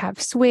down. We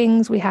have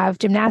swings, we have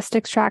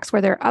gymnastics tracks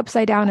where they're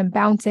upside down and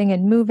bouncing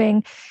and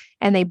moving,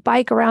 and they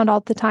bike around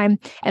all the time.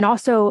 And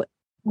also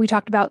we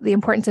talked about the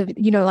importance of,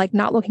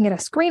 not looking at a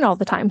screen all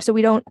the time. So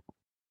we don't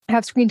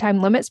have screen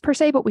time limits per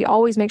se, but we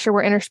always make sure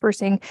we're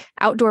interspersing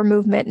outdoor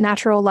movement,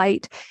 natural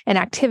light, and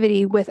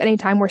activity with any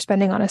time we're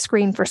spending on a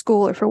screen for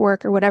school or for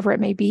work or whatever it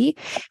may be.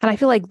 And I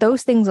feel like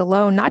those things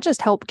alone not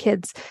just help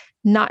kids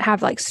not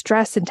have like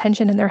stress and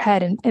tension in their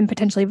head and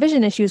potentially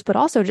vision issues, but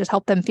also just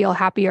help them feel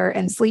happier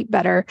and sleep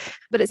better.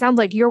 But it sounds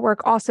like your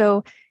work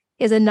also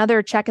is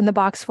another check in the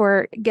box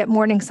for get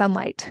morning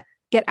sunlight.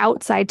 Get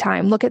outside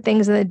time, look at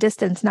things in the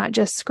distance, not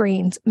just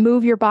screens,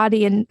 move your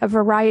body in a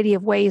variety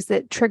of ways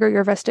that trigger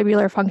your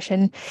vestibular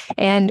function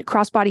and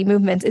cross-body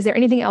movements. Is there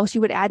anything else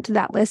you would add to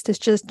that list as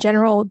just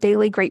general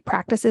daily great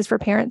practices for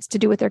parents to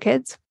do with their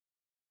kids?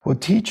 Well,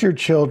 teach your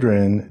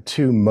children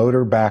to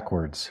motor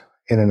backwards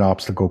in an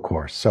obstacle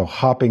course. So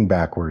hopping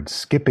backwards,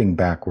 skipping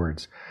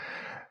backwards.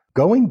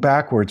 Going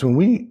backwards,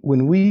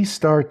 when we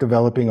start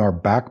developing our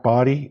back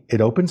body, it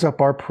opens up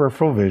our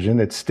peripheral vision.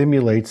 It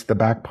stimulates the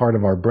back part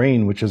of our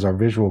brain, which is our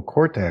visual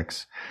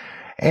cortex.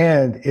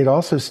 And it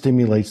also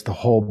stimulates the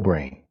whole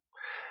brain.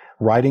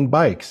 Riding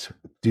bikes,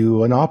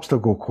 do an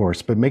obstacle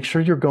course, but make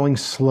sure you're going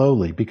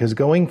slowly, because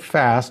going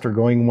fast or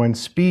going one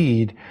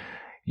speed,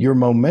 your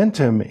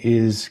momentum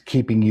is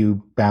keeping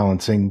you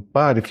balancing.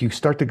 But if you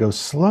start to go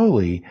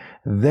slowly,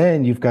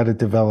 then you've got to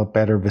develop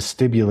better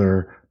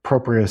vestibular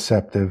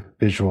proprioceptive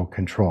visual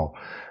control.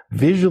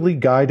 Visually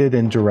guided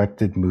and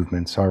directed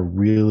movements are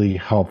really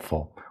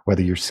helpful,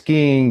 whether you're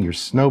skiing, you're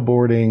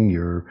snowboarding,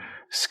 you're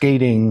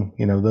skating,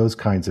 those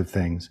kinds of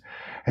things.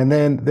 And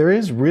then there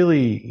is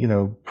really,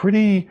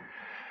 pretty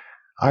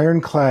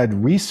ironclad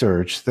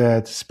research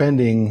that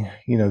spending,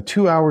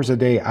 2 hours a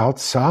day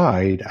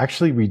outside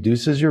actually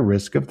reduces your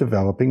risk of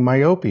developing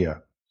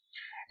myopia.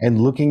 And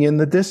looking in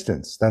the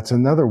distance, that's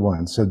another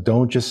one. So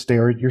don't just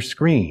stare at your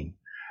screen.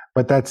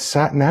 But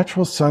that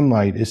natural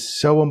sunlight is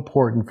so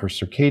important for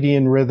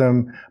circadian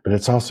rhythm, but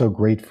it's also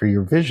great for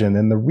your vision.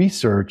 And the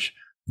research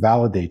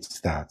validates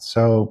that.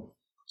 So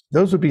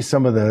those would be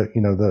some of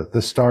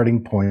the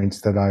starting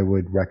points that I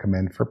would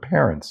recommend for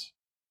parents.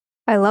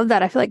 I love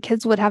that. I feel like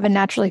kids would have a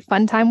naturally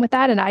fun time with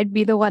that. And I'd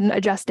be the one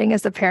adjusting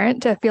as a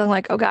parent to feeling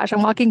like, oh gosh,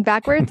 I'm walking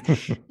backwards.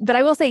 But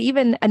I will say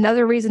even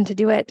another reason to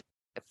do it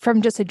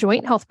from just a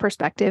joint health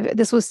perspective,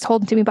 this was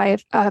told to me by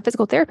a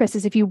physical therapist,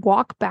 is if you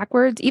walk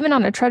backwards, even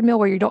on a treadmill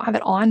where you don't have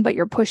it on, but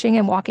you're pushing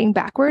and walking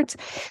backwards,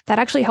 that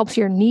actually helps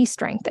your knee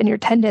strength and your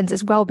tendons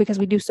as well, because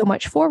we do so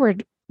much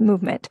forward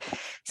movement.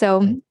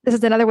 So this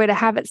is another way to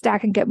have it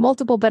stack and get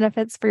multiple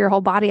benefits for your whole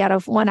body out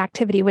of one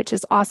activity, which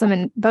is awesome.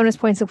 And bonus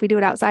points if we do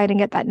it outside and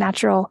get that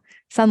natural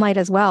sunlight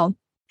as well.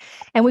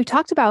 And we've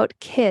talked about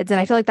kids, and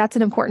I feel like that's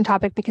an important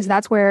topic because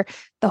that's where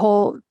the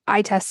whole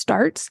eye test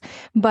starts.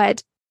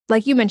 But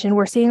like you mentioned,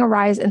 we're seeing a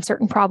rise in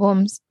certain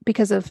problems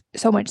because of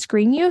so much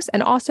screen use.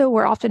 And also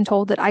we're often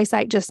told that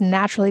eyesight just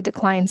naturally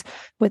declines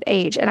with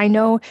age. And I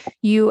know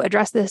you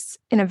address this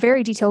in a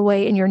very detailed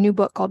way in your new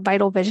book called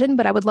Vital Vision,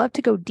 but I would love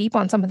to go deep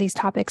on some of these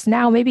topics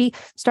now. Maybe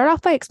start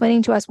off by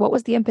explaining to us what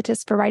was the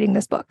impetus for writing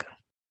this book?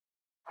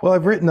 Well,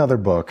 I've written other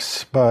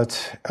books,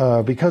 but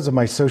because of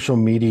my social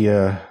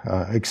media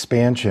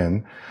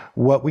expansion,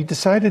 what we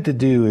decided to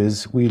do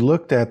is we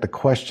looked at the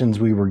questions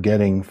we were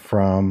getting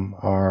from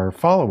our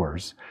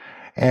followers,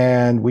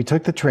 and we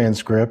took the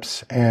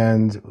transcripts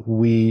and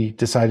we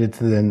decided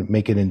to then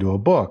make it into a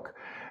book.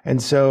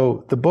 And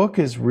so the book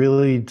is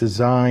really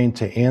designed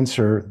to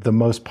answer the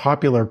most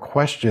popular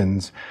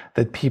questions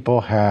that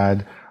people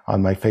had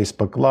on my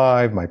Facebook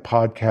Live, my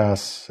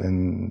podcasts,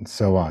 and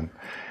so on.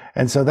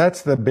 And so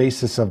that's the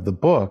basis of the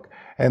book.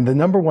 And the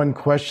number one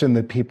question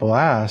that people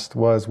asked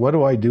was, what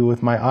do I do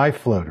with my eye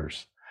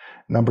floaters?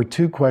 Number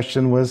two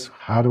question was,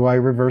 how do I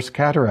reverse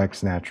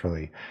cataracts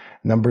naturally?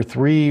 Number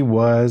three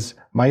was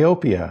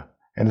myopia,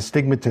 and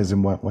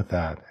astigmatism went with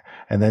that.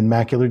 And then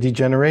macular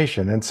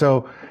degeneration. And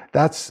so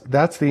that's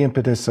the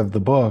impetus of the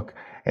book.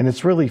 And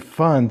it's really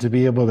fun to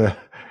be able to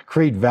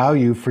create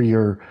value for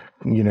your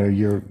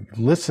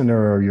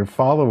listener or your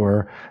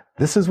follower.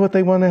 This is what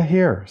they want to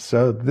hear.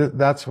 So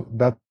that's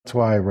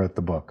why I wrote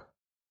the book.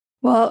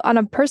 Well, on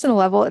a personal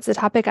level, it's a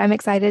topic I'm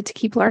excited to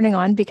keep learning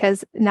on,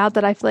 because now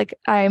that I feel like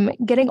I'm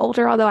getting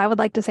older, although I would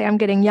like to say I'm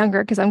getting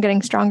younger because I'm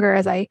getting stronger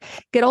as I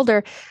get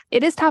older,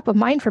 it is top of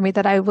mind for me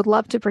that I would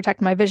love to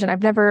protect my vision.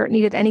 I've never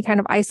needed any kind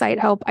of eyesight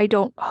help. I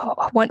don't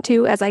want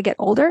to as I get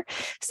older.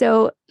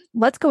 So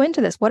let's go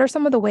into this. What are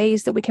some of the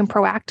ways that we can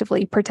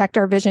proactively protect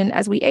our vision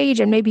as we age,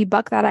 and maybe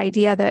buck that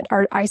idea that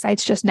our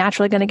eyesight's just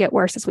naturally going to get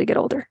worse as we get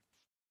older?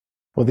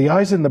 Well, the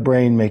eyes and the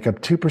brain make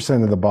up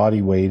 2% of the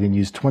body weight and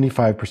use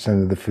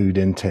 25% of the food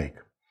intake.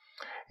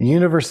 The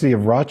University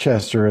of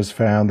Rochester has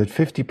found that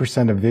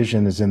 50% of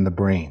vision is in the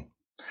brain.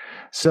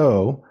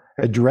 So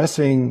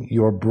addressing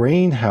your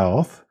brain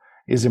health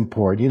is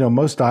important.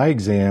 Most eye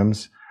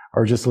exams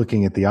are just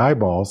looking at the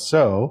eyeballs.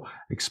 So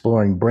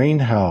exploring brain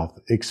health,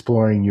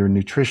 exploring your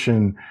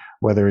nutrition,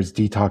 whether it's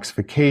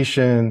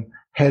detoxification,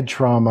 head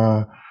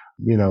trauma,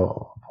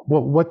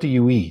 what do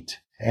you eat?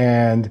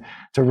 And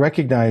to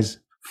recognize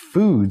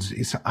foods.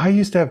 I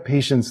used to have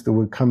patients that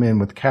would come in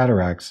with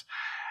cataracts,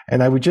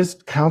 and I would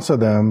just counsel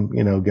them,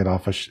 get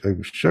off of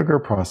sugar,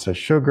 processed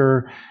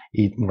sugar,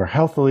 eat more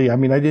healthily. I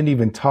mean, I didn't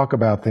even talk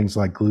about things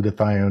like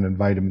glutathione and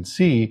vitamin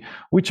C,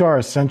 which are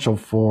essential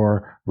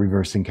for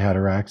reversing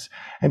cataracts.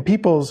 And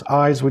people's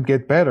eyes would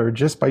get better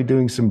just by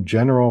doing some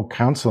general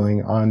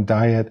counseling on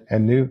diet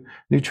and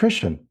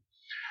nutrition.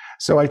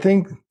 So I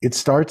think it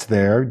starts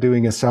there,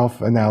 doing a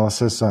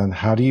self-analysis on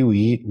how do you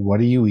eat, what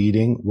are you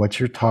eating, what's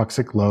your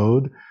toxic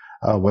load,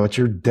 what's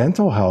your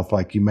dental health,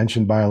 like you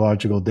mentioned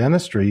biological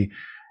dentistry.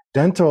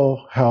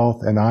 Dental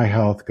health and eye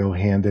health go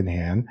hand in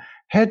hand.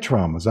 Head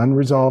traumas,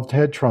 unresolved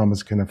head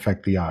traumas can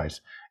affect the eyes.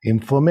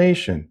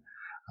 Inflammation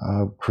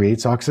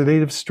creates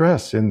oxidative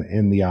stress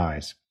in the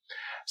eyes.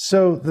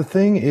 So the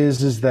thing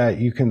is that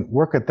you can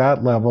work at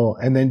that level,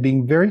 and then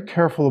being very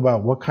careful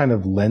about what kind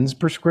of lens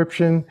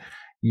prescription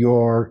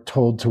you're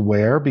told to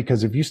wear,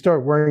 because if you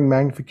start wearing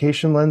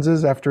magnification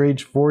lenses after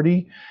age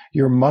 40,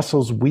 your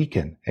muscles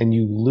weaken and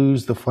you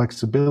lose the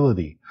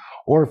flexibility.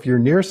 Or if you're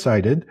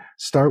nearsighted,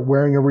 start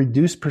wearing a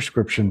reduced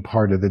prescription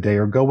part of the day,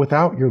 or go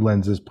without your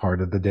lenses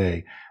part of the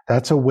day.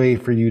 That's a way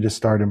for you to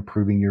start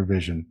improving your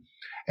vision.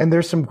 And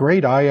there's some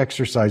great eye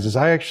exercises.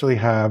 I actually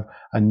have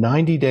a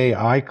 90-day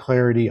eye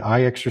clarity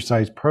eye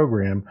exercise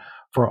program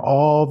for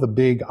all the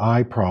big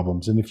eye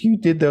problems. And if you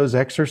did those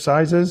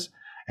exercises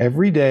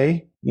every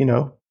day,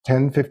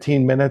 10,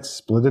 15 minutes,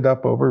 split it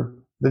up over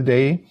the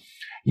day,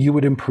 you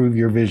would improve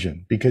your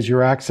vision because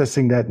you're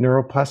accessing that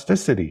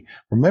neuroplasticity.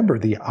 Remember,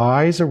 the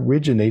eyes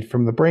originate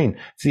from the brain.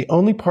 It's the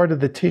only part of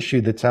the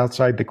tissue that's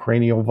outside the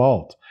cranial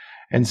vault.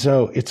 And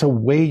so it's a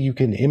way you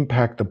can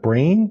impact the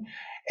brain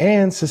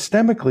and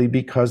systemically,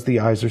 because the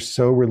eyes are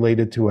so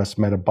related to us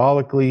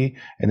metabolically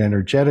and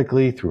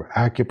energetically through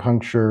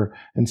acupuncture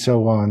and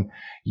so on.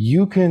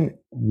 You can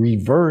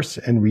reverse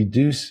and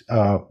reduce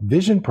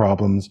vision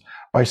problems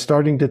by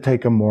starting to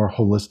take a more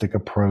holistic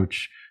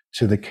approach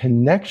to the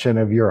connection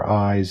of your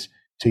eyes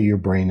to your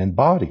brain and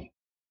body.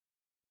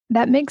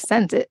 That makes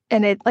sense.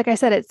 Like I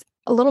said, it's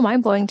a little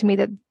mind blowing to me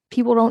that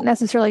people don't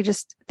necessarily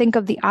just think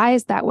of the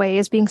eyes that way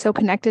as being so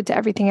connected to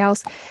everything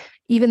else,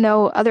 even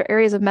though other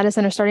areas of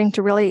medicine are starting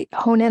to really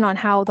hone in on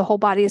how the whole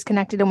body is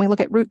connected. And we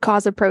look at root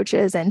cause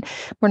approaches, and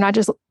we're not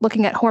just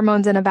looking at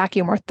hormones in a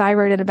vacuum or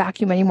thyroid in a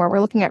vacuum anymore. We're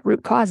looking at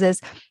root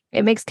causes.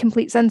 It makes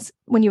complete sense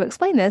when you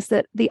explain this,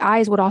 that the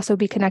eyes would also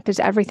be connected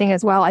to everything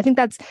as well. I think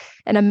that's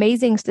an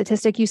amazing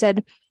statistic. You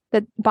said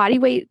that body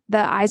weight, the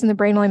eyes and the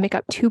brain only make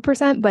up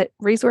 2%, but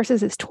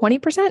resources is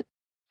 20%?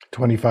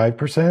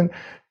 25%.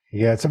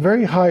 Yeah, it's a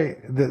very high,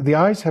 the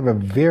eyes have a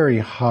very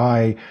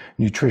high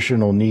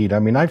nutritional need. I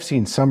mean, I've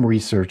seen some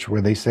research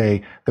where they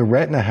say the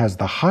retina has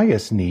the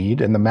highest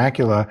need and the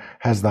macula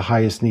has the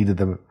highest need of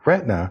the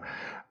retina.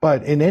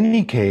 But in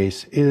any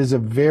case, it is a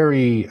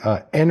very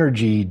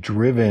energy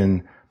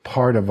driven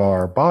part of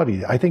our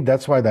body. I think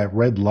that's why that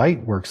red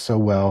light works so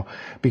well,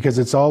 because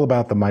it's all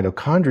about the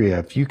mitochondria.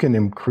 If you can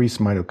increase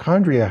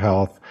mitochondria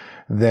health,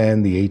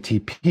 then the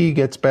ATP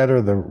gets better,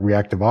 the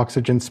reactive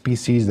oxygen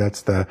species,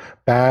 that's the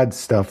bad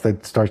stuff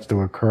that starts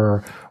to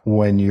occur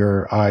when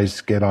your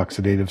eyes get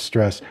oxidative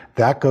stress,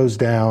 that goes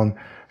down.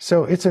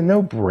 So it's a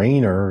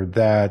no-brainer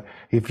that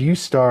if you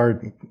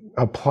start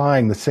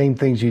applying the same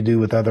things you do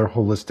with other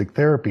holistic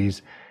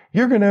therapies,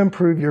 you're going to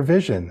improve your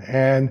vision.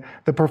 And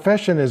the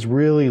profession is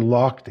really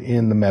locked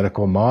in the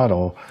medical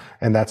model,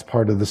 and that's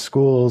part of the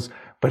schools.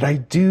 But I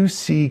do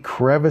see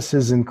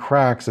crevices and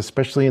cracks,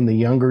 especially in the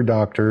younger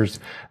doctors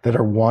that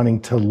are wanting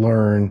to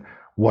learn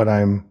what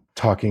I'm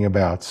talking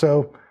about.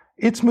 So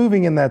it's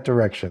moving in that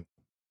direction.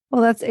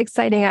 Well, that's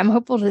exciting. I'm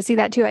hopeful to see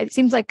that too. It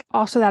seems like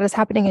also that is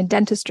happening in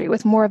dentistry,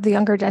 with more of the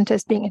younger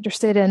dentists being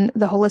interested in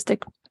the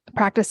holistic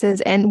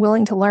practices and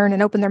willing to learn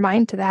and open their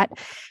mind to that.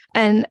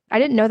 And I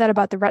didn't know that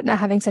about the retina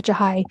having such a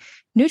high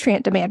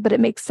nutrient demand, but it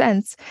makes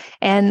sense.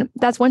 And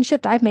that's one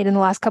shift I've made in the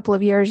last couple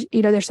of years.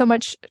 You know, there's so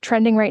much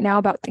trending right now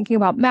about thinking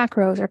about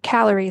macros or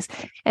calories.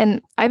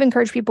 And I've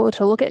encouraged people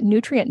to look at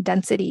nutrient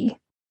density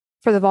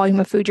for the volume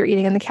of food you're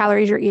eating and the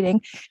calories you're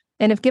eating.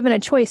 And if given a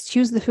choice,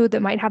 choose the food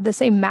that might have the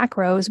same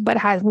macros, but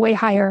has way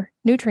higher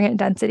nutrient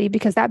density,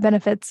 because that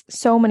benefits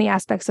so many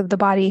aspects of the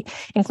body,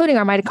 including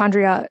our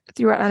mitochondria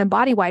throughout on a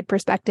body-wide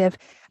perspective.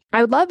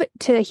 I would love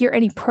to hear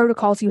any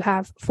protocols you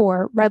have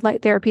for red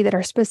light therapy that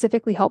are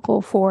specifically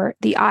helpful for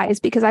the eyes,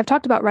 because I've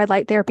talked about red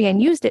light therapy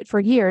and used it for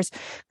years,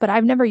 but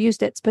I've never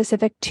used it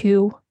specific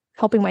to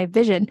helping my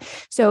vision.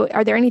 So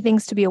are there any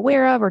things to be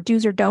aware of or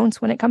do's or don'ts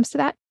when it comes to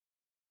that?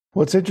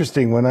 Well, it's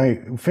interesting. When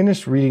I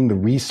finished reading the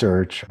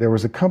research, there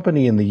was a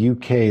company in the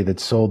UK that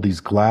sold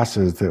these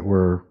glasses that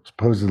were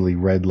supposedly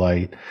red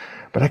light,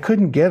 but I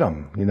couldn't get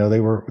them. You know, they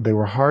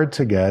were hard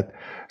to get.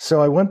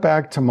 So I went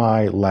back to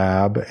my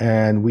lab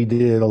and we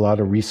did a lot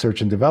of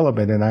research and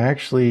development, and I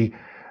actually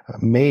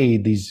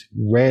made these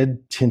red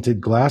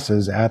tinted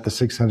glasses at the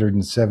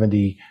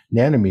 670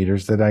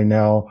 nanometers that I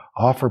now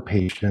offer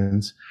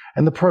patients.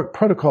 And the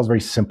protocol is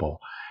very simple.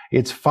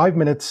 It's 5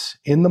 minutes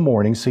in the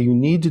morning. So you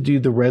need to do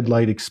the red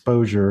light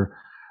exposure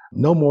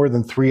no more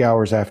than 3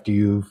 hours after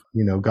you've,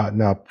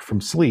 gotten up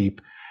from sleep,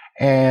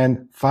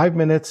 and 5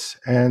 minutes.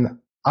 And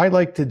I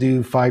like to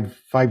do five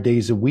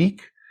days a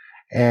week,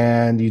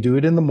 and you do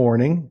it in the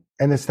morning,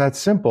 and it's that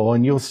simple.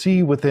 And you'll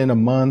see within a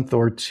month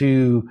or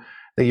two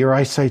that your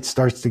eyesight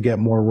starts to get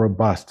more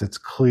robust. It's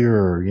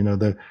clearer.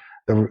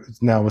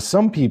 Now with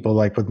some people,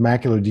 like with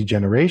macular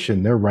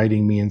degeneration, they're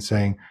writing me and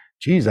saying,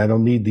 geez, I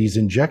don't need these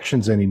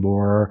injections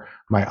anymore, or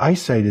my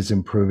eyesight is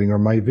improving, or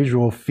my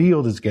visual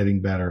field is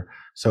getting better.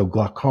 So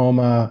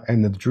glaucoma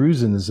and the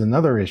drusen is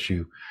another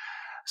issue.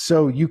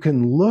 So you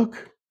can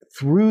look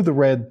through the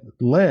red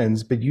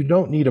lens, but you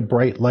don't need a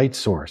bright light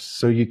source.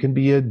 So you can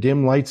be a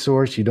dim light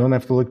source. You don't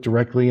have to look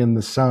directly in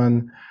the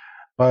sun.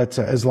 But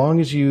as long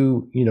as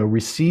you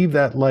receive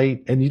that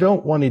light, and you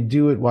don't want to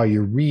do it while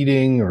you're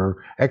reading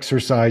or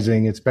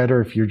exercising, it's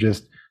better if you're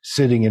just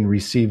sitting and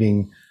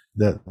receiving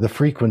the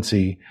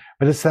frequency.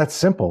 But it's that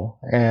simple,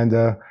 and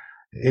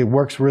it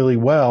works really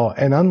well.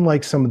 And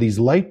unlike some of these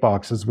light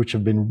boxes, which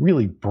have been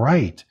really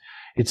bright,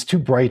 it's too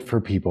bright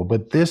for people.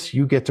 But this,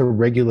 you get to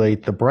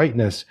regulate the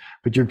brightness,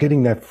 but you're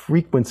getting that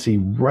frequency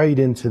right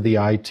into the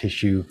eye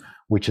tissue,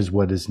 which is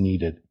what is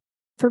needed.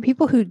 For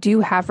people who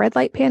do have red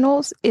light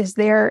panels, is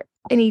there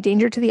any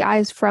danger to the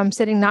eyes from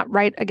sitting not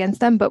right against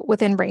them, but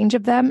within range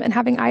of them and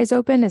having eyes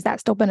open? Is that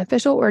still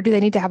beneficial, or do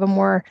they need to have a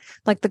more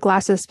like the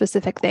glasses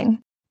specific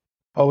thing?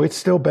 Oh, it's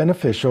still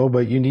beneficial,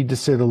 but you need to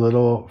sit a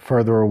little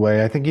further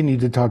away. I think you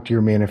need to talk to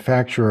your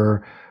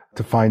manufacturer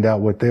to find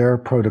out what their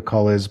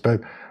protocol is.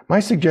 But my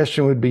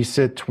suggestion would be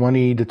sit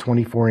 20 to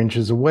 24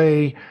 inches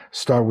away,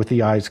 start with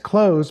the eyes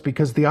closed,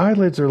 because the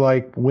eyelids are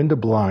like window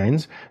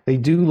blinds. They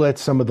do let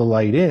some of the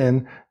light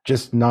in,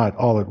 just not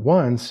all at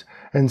once.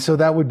 And so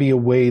that would be a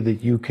way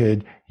that you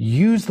could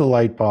use the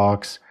light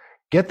box,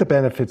 get the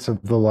benefits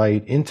of the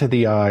light into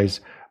the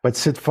eyes, but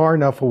sit far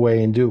enough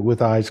away and do it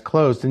with eyes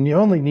closed. And you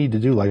only need to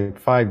do like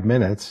 5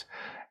 minutes.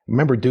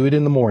 Remember, do it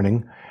in the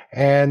morning.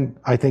 And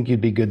I think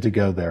you'd be good to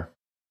go there.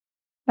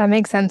 That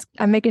makes sense.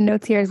 I'm making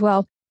notes here as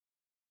well.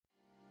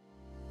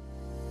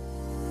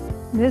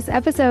 This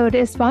episode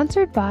is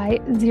sponsored by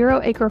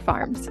 0 Acre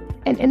Farms,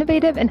 an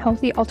innovative and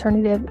healthy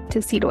alternative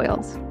to seed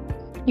oils.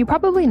 You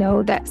probably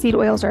know that seed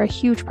oils are a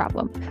huge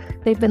problem.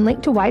 They've been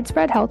linked to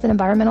widespread health and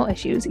environmental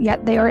issues,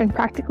 yet they are in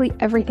practically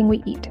everything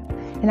we eat.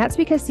 And that's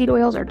because seed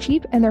oils are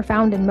cheap and they're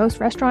found in most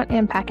restaurant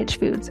and packaged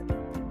foods.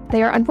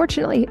 They are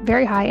unfortunately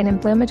very high in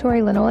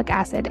inflammatory linoleic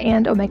acid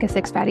and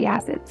omega-6 fatty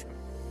acids.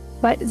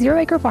 But 0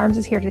 Acre Farms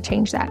is here to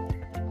change that.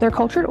 Their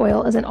cultured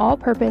oil is an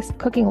all-purpose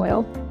cooking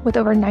oil with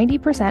over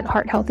 90%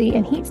 heart-healthy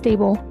and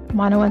heat-stable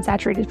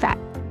monounsaturated fat,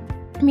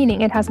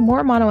 meaning it has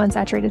more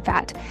monounsaturated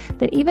fat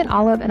than even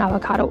olive and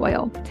avocado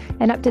oil,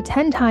 and up to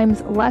 10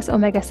 times less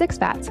omega-6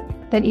 fats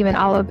than even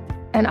olive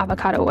and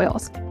avocado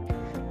oils.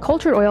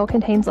 Cultured oil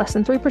contains less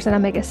than 3%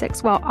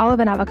 omega-6, while olive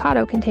and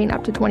avocado contain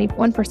up to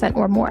 21%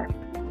 or more.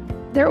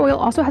 Their oil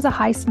also has a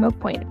high smoke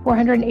point,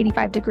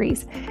 485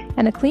 degrees,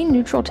 and a clean,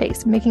 neutral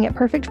taste, making it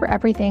perfect for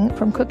everything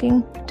from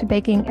cooking to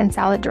baking and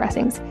salad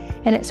dressings,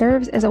 and it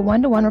serves as a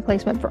 1-to-1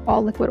 replacement for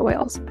all liquid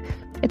oils.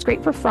 It's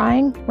great for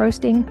frying,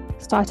 roasting,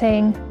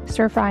 sautéing,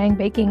 stir-frying,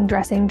 baking,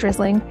 dressing,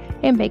 drizzling,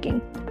 and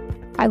baking.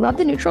 I love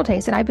the neutral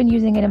taste, and I've been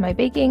using it in my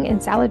baking,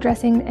 in salad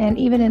dressing, and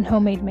even in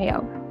homemade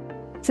mayo.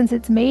 Since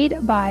it's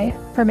made by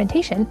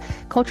fermentation,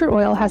 cultured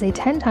oil has a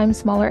 10 times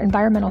smaller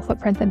environmental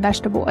footprint than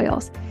vegetable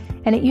oils,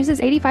 and it uses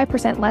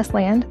 85% less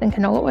land than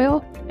canola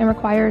oil and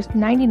requires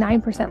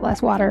 99%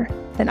 less water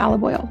than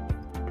olive oil.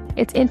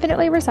 Its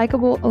infinitely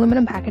recyclable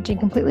aluminum packaging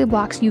completely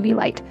blocks UV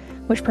light,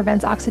 which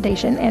prevents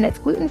oxidation, and it's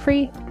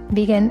gluten-free,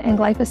 vegan, and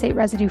glyphosate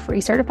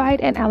residue-free certified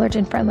and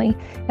allergen-friendly,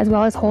 as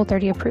well as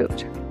Whole30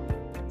 approved.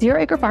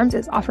 0 Acre Farms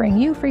is offering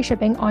you free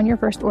shipping on your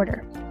first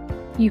order.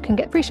 You can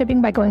get free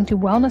shipping by going to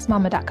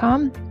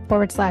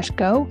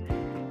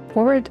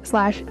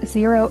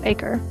wellnessmama.com/go/0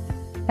 acre.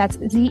 That's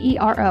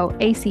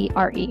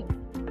ZEROACRE.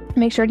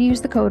 Make sure to use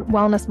the code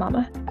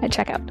WellnessMama at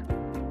checkout.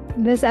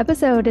 This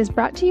episode is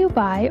brought to you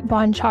by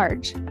Bon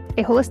Charge,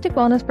 a holistic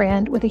wellness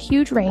brand with a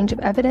huge range of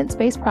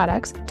evidence-based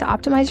products to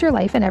optimize your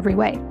life in every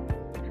way.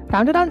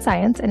 Founded on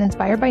science and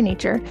inspired by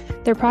nature,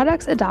 their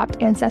products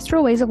adopt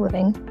ancestral ways of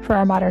living for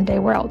our modern-day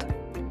world.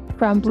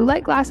 From blue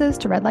light glasses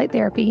to red light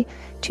therapy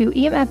to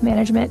EMF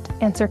management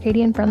and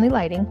circadian-friendly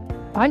lighting,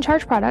 Bon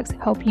Charge products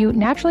help you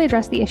naturally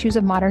address the issues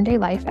of modern-day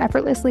life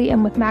effortlessly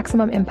and with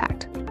maximum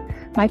impact.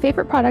 My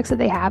favorite products that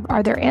they have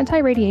are their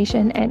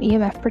anti-radiation and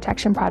EMF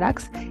protection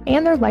products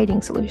and their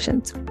lighting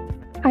solutions.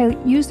 I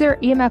use their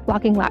EMF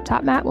blocking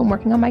laptop mat when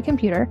working on my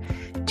computer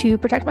to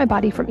protect my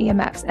body from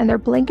EMFs, and their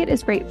blanket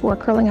is great for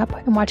curling up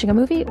and watching a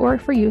movie or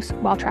for use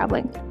while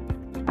traveling.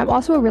 I'm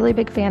also a really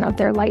big fan of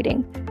their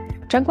lighting.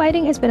 Junk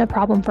lighting has been a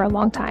problem for a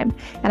long time,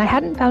 and I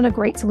hadn't found a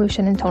great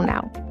solution until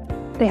now.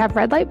 They have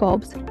red light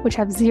bulbs, which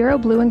have 0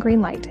 blue and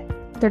green light.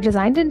 They're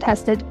designed and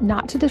tested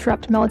not to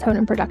disrupt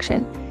melatonin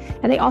production,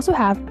 and they also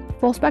have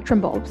full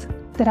spectrum bulbs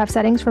that have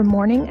settings for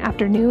morning,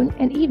 afternoon,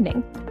 and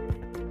evening.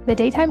 The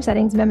daytime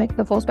settings mimic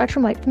the full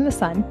spectrum light from the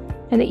sun,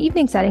 and the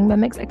evening setting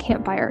mimics a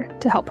campfire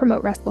to help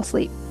promote restful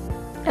sleep.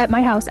 At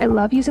my house, I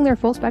love using their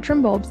full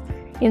spectrum bulbs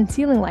in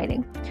ceiling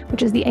lighting,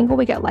 which is the angle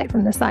we get light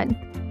from the sun.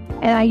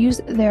 And I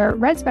use their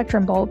red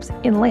spectrum bulbs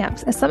in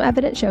lamps, as some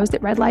evidence shows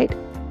that red light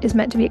is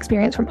meant to be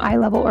experienced from eye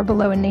level or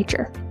below in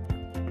nature.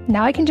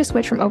 Now I can just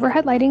switch from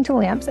overhead lighting to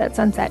lamps at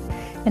sunset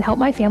and help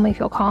my family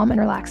feel calm and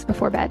relaxed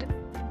before bed.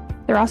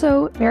 They're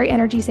also very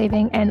energy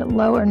saving and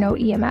low or no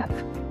EMF.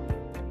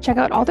 Check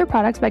out all their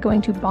products by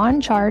going to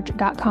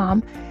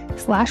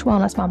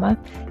boncharge.com/wellnessmama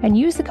and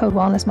use the code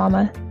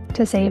wellnessmama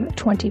to save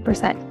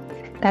 20%.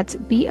 That's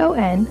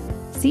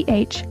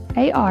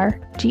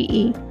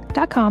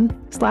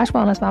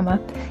BONCHARGE.com/wellnessmama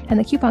and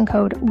the coupon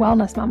code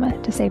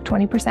wellnessmama to save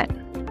 20%.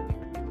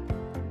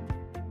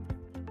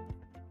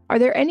 Are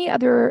there any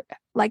other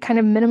kind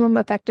of minimum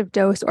effective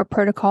dose or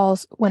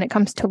protocols when it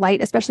comes to light,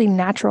 especially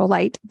natural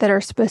light, that are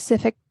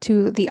specific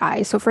to the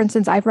eyes? So for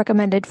instance, I've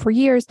recommended for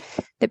years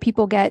that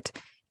people get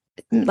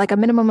a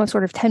minimum of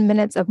sort of 10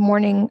 minutes of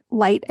morning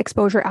light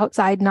exposure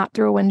outside, not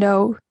through a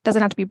window.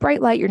 Doesn't have to be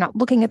bright light. You're not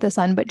looking at the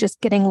sun, but just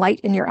getting light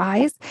in your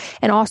eyes.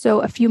 And also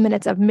a few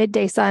minutes of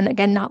midday sun,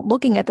 again, not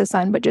looking at the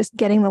sun, but just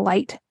getting the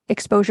light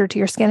exposure to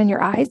your skin and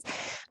your eyes.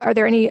 Are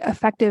there any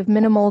effective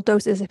minimal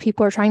doses if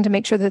people are trying to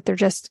make sure that they're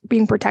just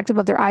being protective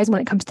of their eyes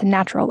when it comes to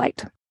natural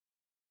light?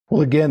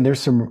 Well, again, there's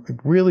some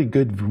really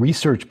good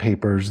research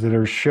papers that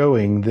are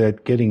showing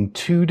that getting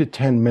 2 to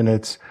 10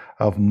 minutes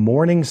of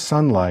morning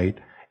sunlight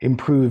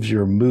improves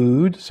your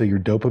mood, so your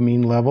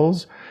dopamine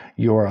levels,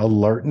 your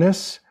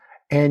alertness,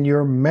 and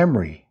your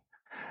memory.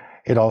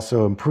 It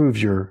also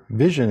improves your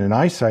vision and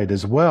eyesight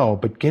as well,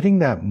 but getting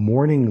that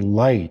morning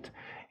light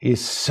is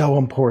so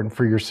important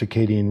for your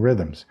circadian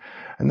rhythms.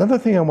 Another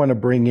thing I want to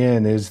bring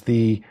in is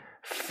the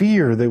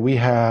fear that we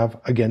have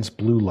against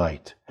blue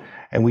light.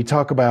 And we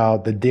talk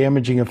about the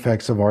damaging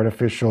effects of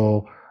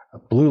artificial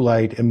blue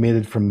light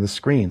emitted from the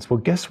screens. Well,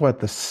 guess what?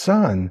 The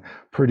sun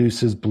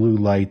produces blue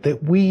light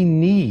that we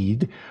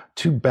need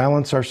to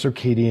balance our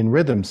circadian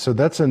rhythms. So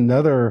that's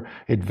another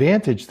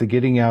advantage to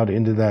getting out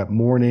into that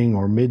morning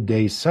or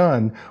midday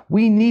sun.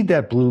 We need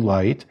that blue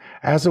light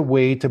as a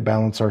way to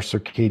balance our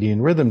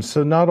circadian rhythms.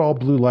 So not all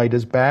blue light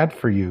is bad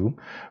for you,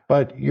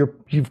 but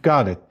you've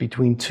got it.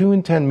 Between 2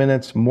 and 10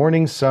 minutes,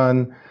 morning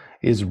sun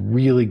is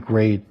really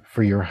great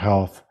for your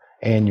health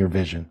and your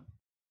vision.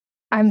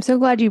 I'm so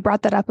glad you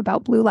brought that up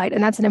about blue light.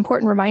 And that's an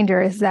important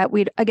reminder is that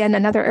again,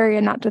 another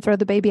area not to throw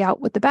the baby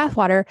out with the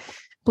bathwater.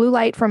 Blue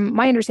light, from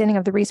my understanding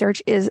of the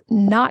research, is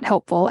not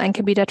helpful and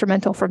can be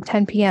detrimental from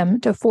 10 p.m.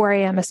 to 4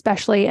 a.m.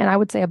 especially. And I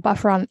would say a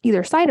buffer on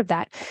either side of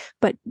that.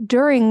 But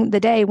during the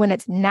day when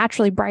it's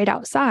naturally bright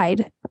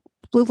outside,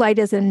 blue light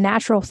is a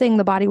natural thing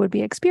the body would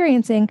be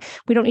experiencing.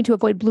 We don't need to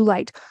avoid blue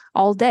light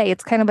all day.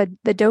 It's kind of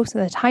the dose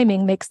and the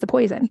timing makes the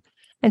poison.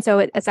 And so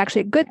it's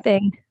actually a good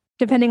thing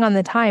depending on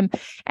the time.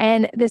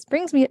 And this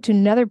brings me to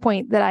another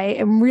point that I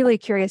am really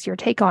curious your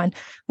take on,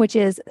 which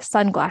is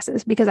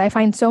sunglasses, because I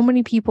find so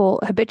many people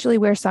habitually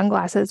wear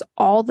sunglasses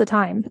all the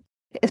time,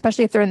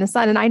 especially if they're in the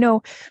sun. And I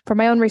know from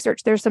my own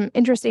research, there's some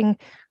interesting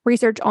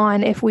research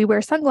on if we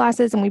wear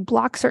sunglasses and we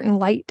block certain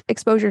light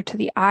exposure to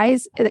the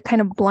eyes, it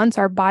kind of blunts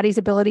our body's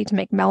ability to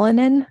make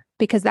melanin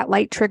because that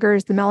light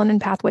triggers the melanin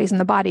pathways in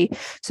the body.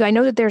 So I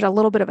know that there's a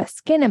little bit of a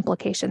skin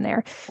implication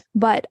there,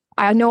 but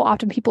I know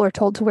often people are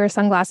told to wear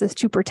sunglasses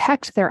to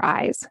protect their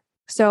eyes.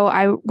 So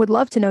I would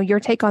love to know your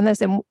take on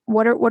this and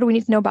what do we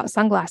need to know about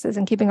sunglasses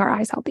and keeping our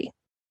eyes healthy?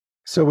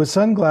 So with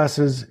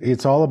sunglasses,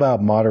 it's all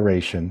about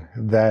moderation.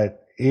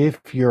 That if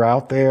you're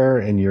out there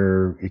and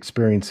you're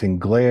experiencing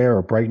glare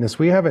or brightness,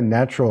 we have a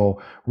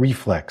natural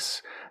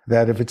reflex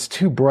that if it's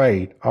too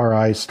bright, our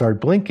eyes start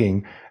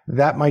blinking.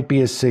 That might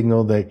be a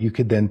signal that you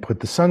could then put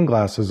the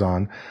sunglasses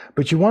on.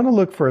 But you want to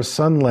look for a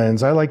sun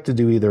lens. I like to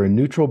do either a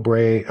neutral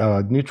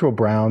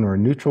brown or a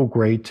neutral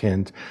gray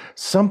tint,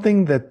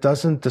 something that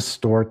doesn't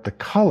distort the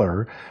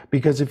color,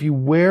 because if you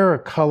wear a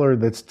color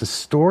that's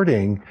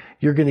distorting,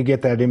 you're going to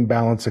get that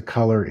imbalance of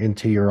color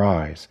into your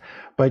eyes.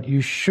 But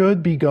you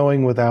should be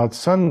going without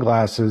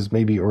sunglasses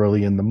maybe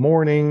early in the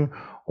morning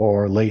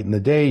or late in the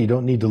day. You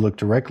don't need to look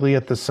directly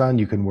at the sun.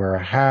 You can wear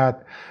a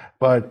hat.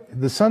 But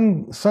the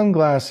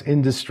sunglass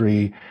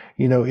industry,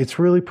 it's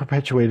really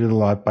perpetuated a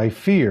lot by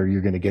fear.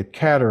 You're going to get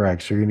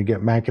cataracts. You're going to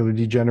get macular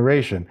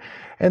degeneration.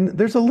 And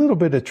there's a little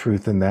bit of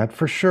truth in that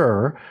for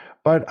sure.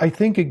 But I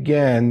think,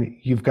 again,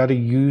 you've got to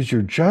use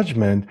your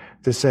judgment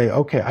to say,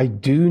 okay, I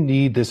do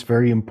need this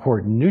very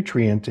important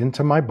nutrient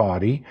into my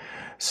body.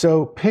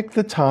 So pick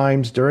the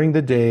times during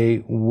the day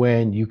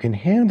when you can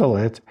handle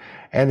it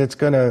and it's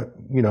going to,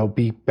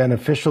 be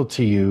beneficial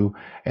to you.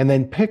 And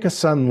then pick a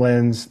sun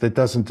lens that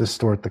doesn't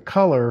distort the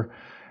color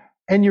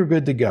and you're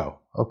good to go.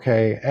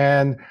 Okay.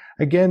 And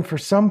again, for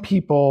some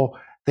people,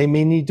 they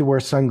may need to wear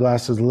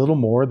sunglasses a little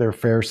more. They're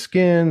fair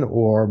skin,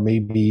 or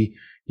maybe,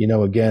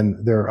 again,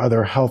 there are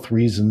other health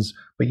reasons,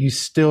 but you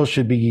still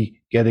should be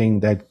getting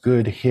that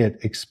good hit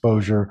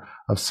exposure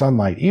of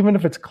sunlight. Even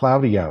if it's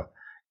cloudy out,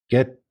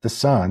 get the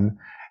sun.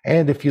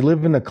 And if you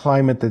live in a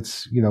climate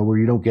that's, where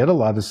you don't get a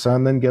lot of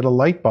sun, then get a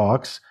light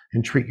box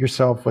and treat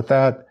yourself with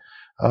that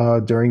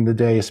during the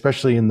day,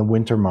 especially in the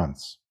winter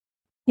months.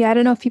 Yeah, I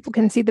don't know if people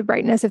can see the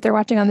brightness if they're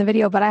watching on the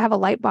video, but I have a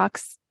light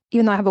box,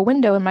 even though I have a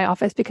window in my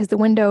office, because the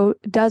window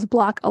does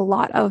block a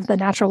lot of the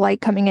natural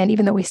light coming in,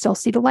 even though we still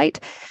see the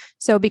light.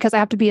 So because I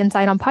have to be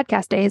inside on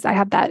podcast days, I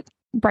have that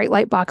bright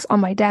light box on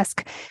my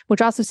desk,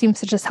 which also seems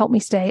to just help me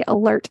stay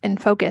alert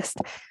and focused.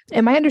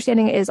 And my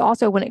understanding is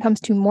also when it comes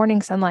to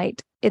morning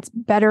sunlight, it's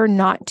better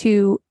not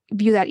to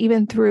view that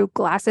even through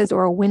glasses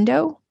or a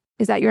window.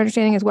 Is that your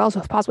understanding as well? So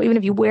if possible, even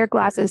if you wear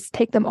glasses,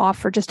 take them off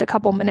for just a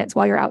couple minutes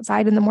while you're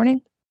outside in the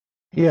morning?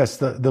 Yes,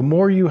 the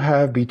more you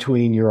have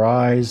between your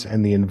eyes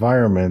and the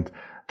environment,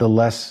 the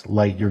less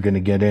light you're going to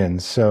get in.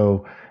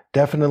 So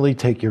definitely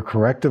take your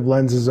corrective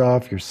lenses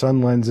off, your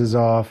sun lenses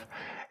off.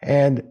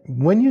 And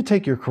when you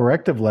take your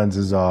corrective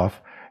lenses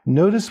off,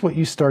 notice what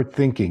you start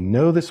thinking.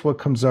 Notice what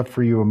comes up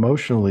for you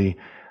emotionally.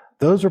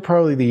 Those are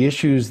probably the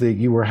issues that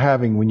you were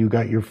having when you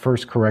got your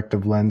first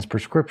corrective lens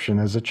prescription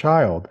as a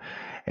child.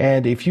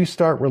 And if you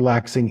start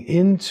relaxing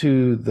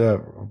into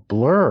the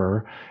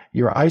blur,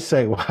 your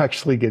eyesight will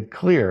actually get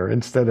clear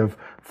instead of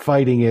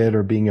fighting it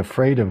or being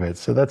afraid of it.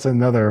 So that's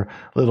another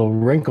little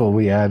wrinkle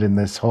we add in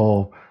this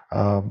whole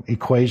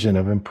equation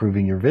of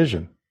improving your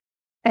vision.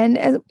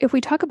 And if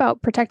we talk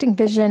about protecting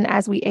vision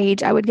as we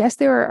age, I would guess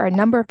there are a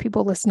number of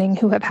people listening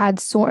who have had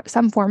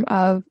some form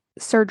of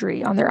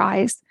surgery on their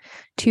eyes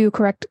to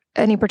correct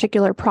any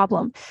particular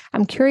problem.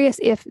 I'm curious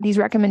if these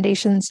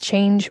recommendations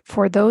change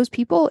for those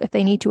people, if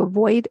they need to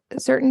avoid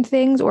certain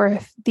things, or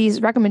if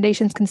these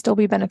recommendations can still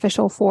be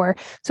beneficial for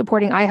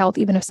supporting eye health,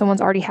 even if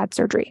someone's already had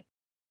surgery.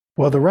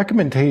 Well, the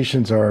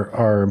recommendations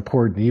are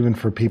important even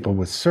for people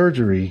with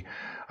surgery.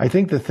 I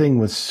think the thing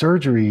with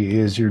surgery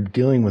is you're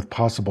dealing with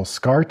possible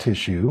scar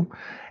tissue,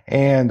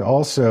 and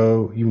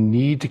also you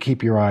need to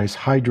keep your eyes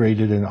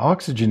hydrated and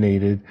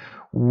oxygenated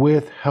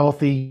with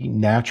healthy,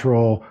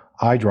 natural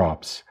eye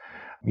drops.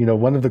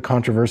 One of the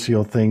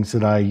controversial things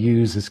that I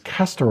use is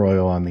castor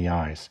oil on the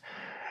eyes.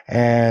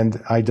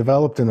 And I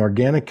developed an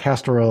organic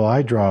castor oil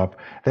eye drop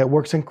that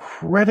works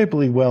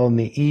incredibly well in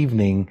the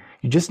evening.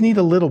 You just need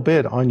a little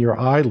bit on your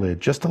eyelid,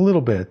 just a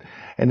little bit,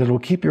 and it'll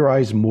keep your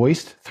eyes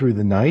moist through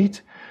the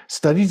night.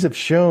 Studies have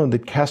shown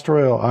that castor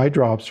oil eye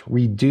drops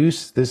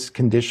reduce this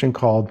condition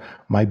called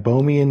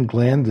meibomian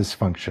gland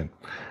dysfunction.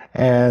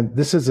 And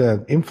this is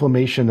an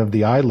inflammation of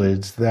the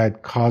eyelids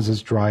that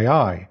causes dry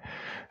eye.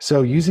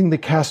 So using the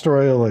castor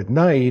oil at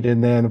night,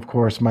 and then, of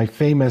course, my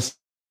famous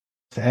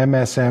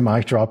MSM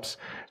eye drops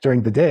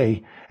during the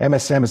day.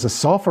 MSM is a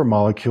sulfur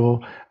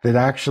molecule that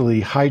actually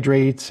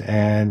hydrates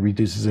and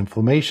reduces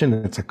inflammation.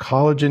 It's a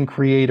collagen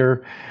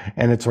creator,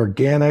 and it's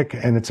organic,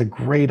 and it's a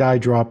great eye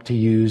drop to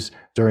use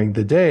during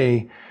the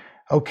day.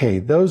 Okay,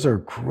 those are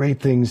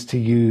great things to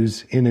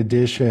use in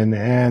addition.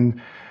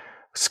 And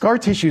scar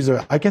tissues,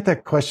 I get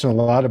that question a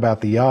lot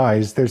about the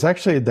eyes. There's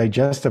actually a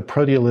digestive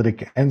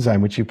proteolytic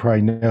enzyme, which you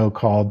probably know,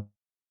 called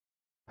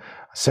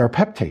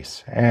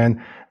serrapeptase.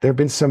 And there have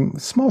been some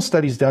small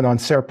studies done on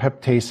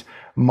serrapeptase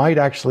might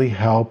actually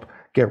help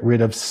get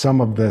rid of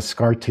some of the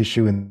scar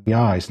tissue in the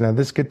eyes. Now,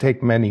 this could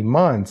take many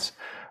months,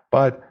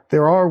 but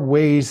there are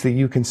ways that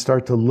you can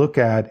start to look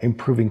at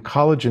improving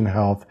collagen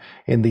health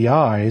in the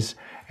eyes,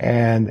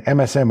 and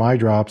MSM eye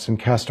drops and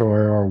castor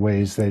oil are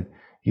ways that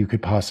you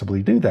could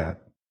possibly do that.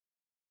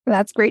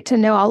 That's great to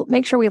know. I'll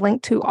make sure we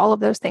link to all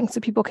of those things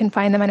so people can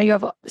find them. I know you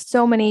have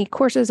so many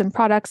courses and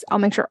products. I'll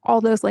make sure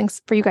all those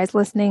links for you guys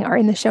listening are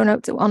in the show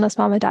notes at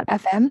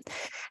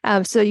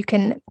wellnessmama.fm. So you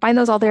can find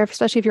those all there,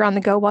 especially if you're on the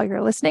go while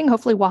you're listening,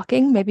 hopefully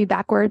walking, maybe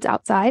backwards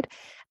outside.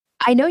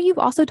 I know you've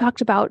also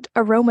talked about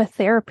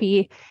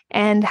aromatherapy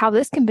and how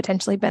this can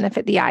potentially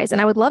benefit the eyes.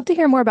 And I would love to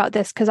hear more about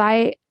this because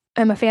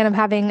I'm a fan of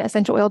having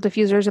essential oil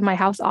diffusers in my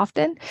house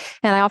often,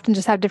 and I often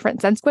just have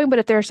different scents going. But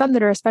if there are some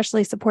that are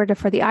especially supportive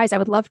for the eyes, I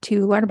would love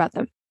to learn about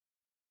them.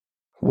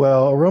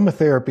 Well,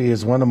 aromatherapy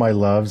is one of my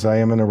loves. I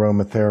am an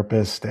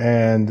aromatherapist.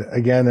 And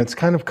again, it's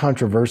kind of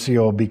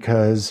controversial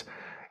because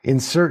in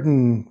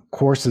certain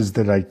courses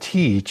that I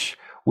teach,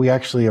 we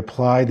actually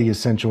apply the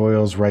essential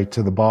oils right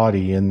to the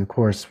body. And of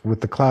course,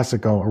 with the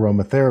classical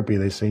aromatherapy,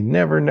 they say,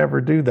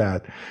 never do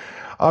that.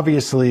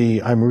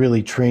 Obviously, I'm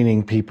really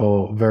training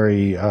people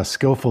very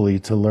skillfully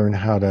to learn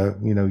how to,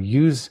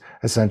 use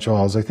essential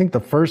oils. I think the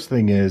first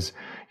thing is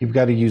you've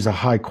got to use a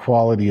high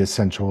quality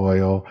essential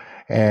oil.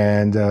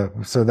 And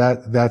so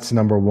that's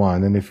number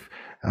one. And if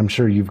I'm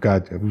sure you've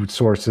got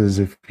sources,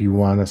 if you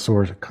want to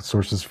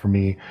sources for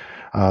me,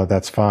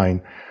 that's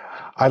fine.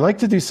 I like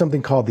to do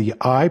something called the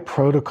eye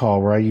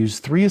protocol, where I use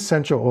 3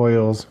 essential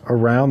oils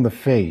around the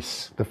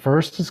face. The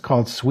first is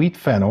called sweet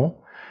fennel.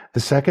 The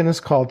second is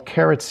called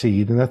carrot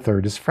seed, and the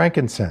third is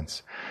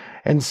frankincense.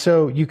 And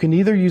so you can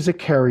either use a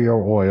carrier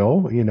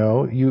oil,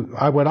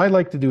 what I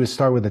like to do is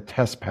start with a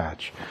test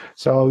patch.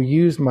 So I'll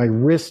use my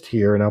wrist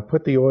here and I'll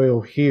put the oil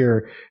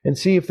here and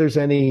see if there's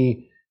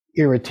any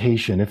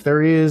irritation. If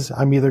there is,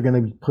 I'm either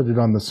going to put it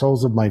on the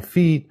soles of my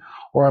feet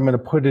or I'm going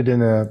to put it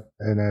in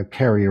a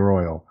carrier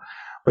oil.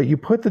 But you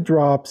put the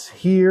drops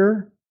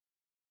here,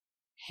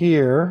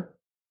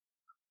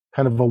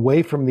 kind of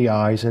away from the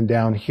eyes and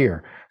down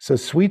here. So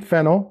sweet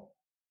fennel,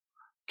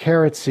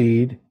 carrot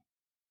seed,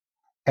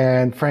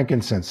 and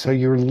frankincense. So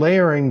you're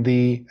layering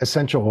the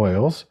essential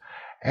oils.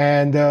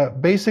 And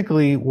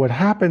basically what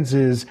happens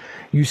is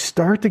you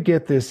start to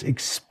get this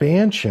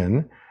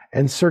expansion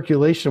and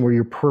circulation where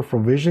your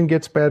peripheral vision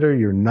gets better,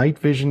 your night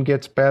vision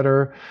gets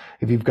better.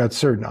 If you've got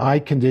certain eye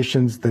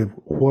conditions, the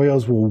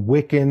oils will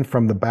wick in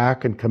from the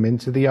back and come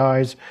into the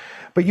eyes.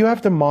 But you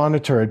have to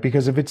monitor it,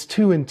 because if it's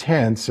too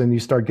intense and you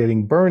start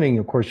getting burning,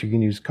 of course, you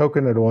can use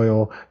coconut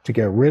oil to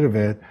get rid of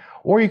it,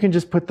 or you can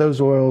just put those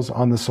oils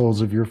on the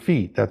soles of your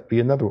feet. That'd be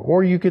another,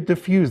 or you could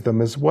diffuse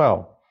them as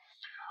well.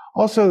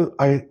 Also,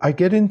 I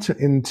get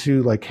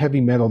into like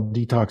heavy metal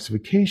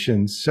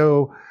detoxification.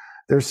 So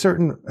there's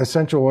certain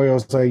essential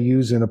oils I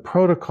use in a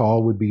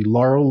protocol would be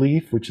laurel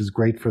leaf, which is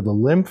great for the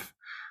lymph,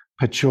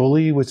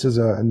 patchouli, which is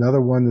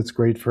another one that's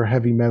great for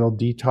heavy metal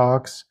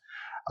detox.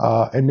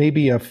 And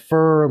maybe a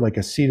fir, like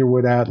a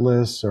cedarwood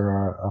atlas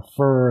or a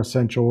fir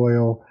essential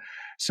oil.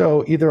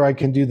 So either I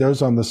can do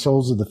those on the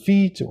soles of the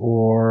feet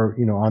or,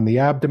 on the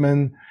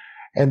abdomen.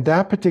 And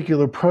that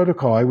particular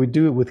protocol, I would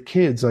do it with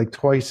kids like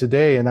twice a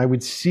day. And I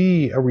would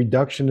see a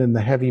reduction in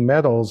the heavy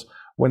metals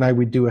when I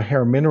would do a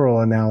hair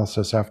mineral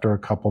analysis after a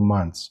couple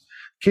months.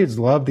 Kids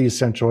love the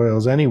essential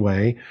oils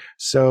anyway.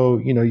 So,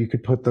 you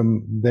could put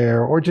them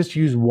there or just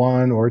use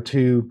 1 or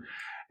 2.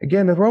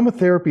 Again,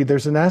 aromatherapy,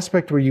 there's an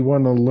aspect where you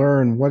want to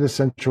learn what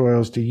essential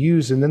oils to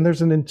use. And then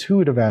there's an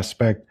intuitive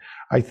aspect,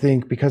 I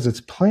think, because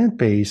it's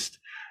plant-based.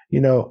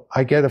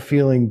 I get a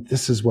feeling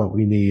this is what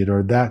we need,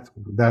 or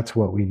that's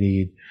what we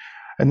need.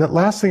 And the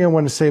last thing I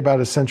want to say about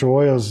essential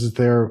oils is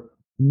they're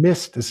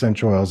mist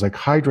essential oils, like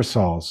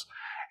hydrosols.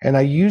 And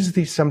I use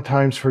these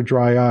sometimes for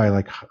dry eye,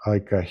 like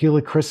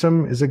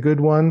helichrysum is a good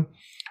one.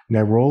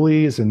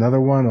 Neroli is another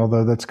one,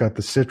 although that's got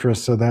the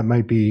citrus, so that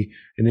might be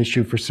an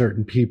issue for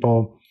certain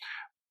people.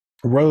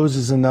 Rose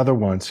is another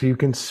one. So you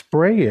can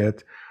spray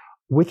it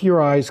with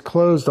your eyes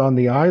closed on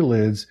the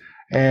eyelids,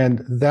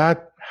 and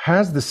that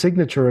has the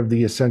signature of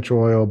the essential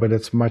oil, but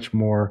it's much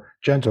more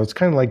gentle. It's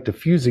kind of like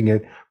diffusing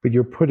it, but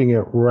you're putting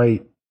it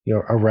right,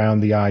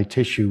 around the eye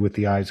tissue with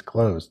the eyes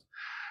closed.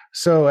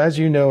 So as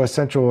you know,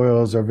 essential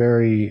oils are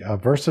very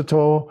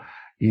versatile.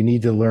 You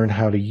need to learn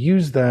how to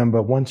use them,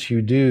 but once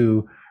you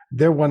do,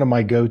 they're one of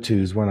my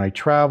go-tos when I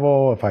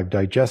travel. If I have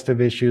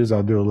digestive issues,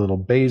 I'll do a little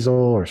basil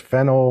or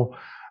fennel.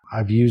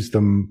 I've used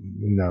them,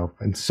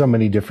 in so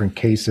many different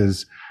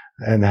cases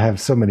and have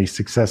so many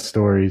success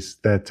stories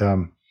that,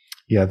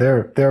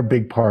 they're a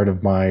big part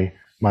of my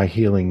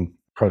healing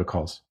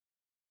protocols.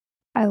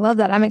 I love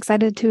that. I'm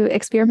excited to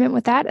experiment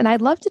with that. And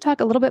I'd love to talk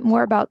a little bit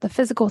more about the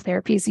physical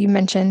therapies you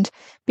mentioned,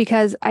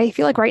 because I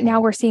feel like right now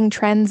we're seeing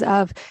trends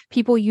of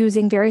people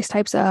using various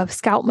types of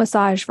scalp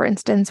massage, for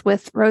instance,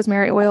 with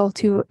rosemary oil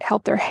to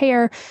help their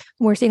hair.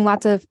 We're seeing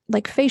lots of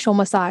like facial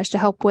massage to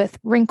help with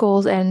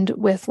wrinkles and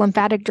with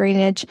lymphatic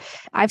drainage.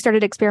 I've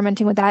started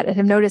experimenting with that and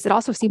have noticed it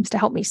also seems to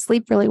help me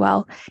sleep really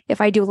well if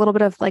I do a little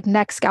bit of like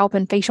neck, scalp,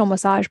 and facial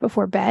massage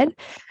before bed.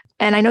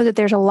 And I know that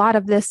there's a lot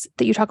of this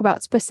that you talk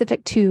about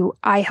specific to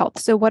eye health.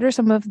 So what are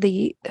some of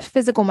the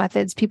physical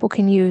methods people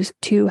can use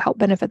to help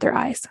benefit their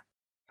eyes?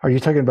 Are you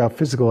talking about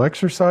physical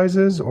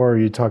exercises, or are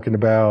you talking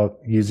about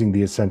using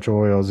the essential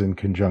oils in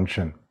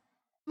conjunction?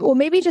 Well,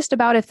 maybe just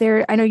about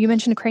I know you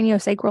mentioned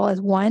craniosacral as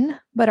one,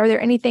 but are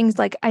there any things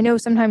like, I know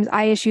sometimes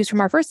eye issues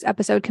from our first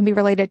episode can be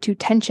related to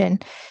tension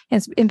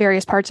in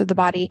various parts of the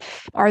body.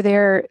 Are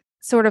there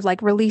sort of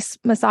like release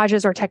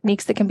massages or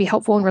techniques that can be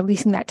helpful in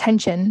releasing that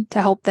tension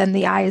to help then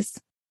the eyes?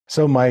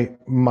 So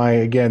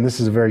again, this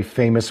is a very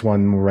famous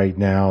one right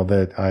now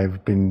that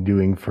I've been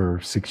doing for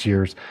 6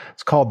 years.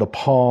 It's called the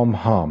palm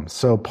hum.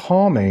 So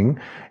palming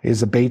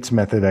is a Bates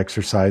method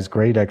exercise,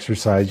 great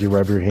exercise. You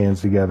rub your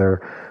hands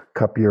together,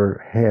 cup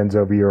your hands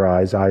over your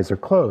eyes are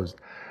closed.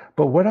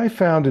 But what I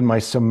found in my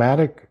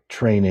somatic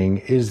training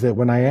is that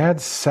when I add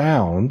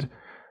sound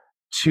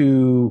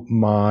to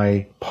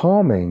my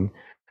palming,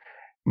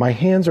 my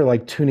hands are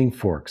like tuning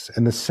forks,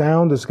 and the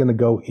sound is going to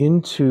go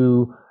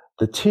into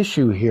the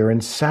tissue here.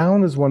 And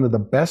sound is one of the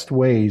best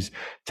ways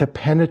to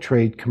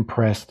penetrate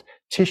compressed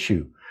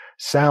tissue.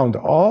 Sound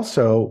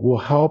also will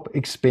help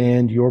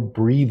expand your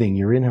breathing,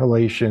 your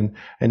inhalation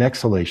and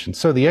exhalation.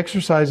 So the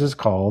exercise is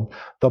called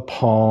the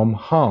palm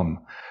hum.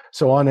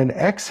 So on an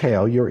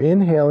exhale, you're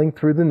inhaling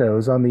through the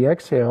nose. On the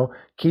exhale,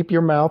 keep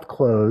your mouth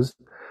closed,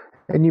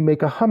 and you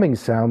make a humming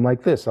sound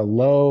like this, a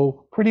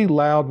low, pretty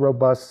loud,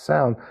 robust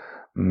sound.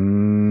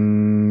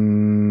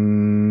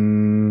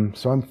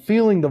 So I'm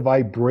feeling the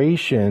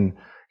vibration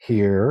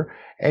here,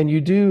 and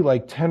you do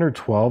like 10 or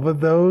 12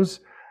 of those.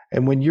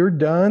 And when you're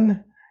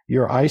done,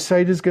 your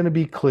eyesight is going to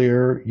be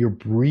clear. Your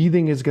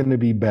breathing is going to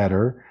be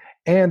better.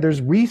 And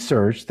there's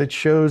research that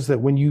shows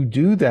that when you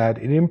do that,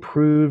 it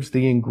improves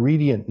the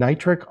ingredient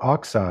nitric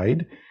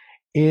oxide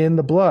in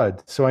the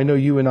blood. So I know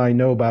you and I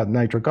know about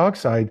nitric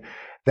oxide.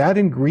 That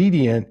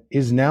ingredient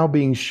is now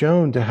being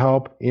shown to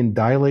help in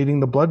dilating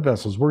the blood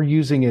vessels. We're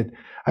using it.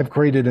 I've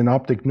created an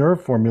optic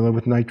nerve formula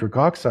with nitric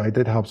oxide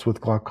that helps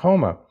with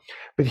glaucoma.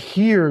 But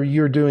here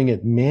you're doing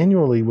it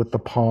manually with the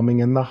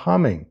palming and the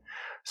humming.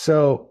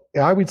 So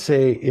I would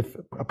say if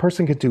a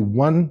person could do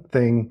one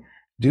thing,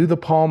 do the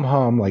palm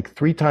hum like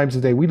 3 times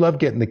a day. We love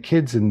getting the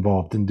kids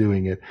involved in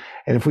doing it.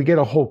 And if we get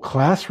a whole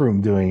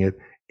classroom doing it,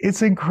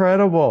 it's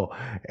incredible.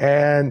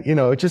 And,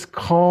 it just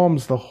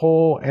calms the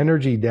whole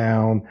energy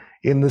down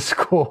in the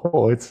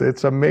school.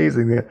 It's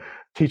amazing. The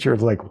teacher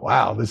is like,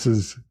 wow, this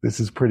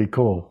is pretty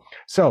cool.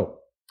 So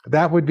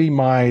that would be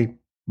my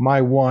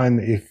one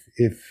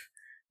if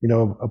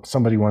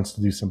somebody wants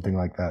to do something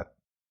like that.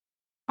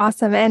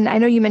 Awesome. And I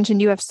know you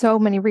mentioned you have so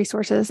many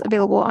resources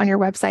available on your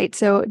website.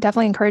 So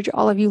definitely encourage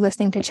all of you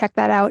listening to check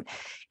that out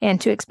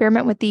and to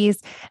experiment with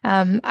these.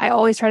 I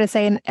always try to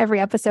say in every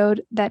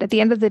episode that at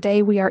the end of the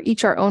day, we are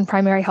each our own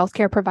primary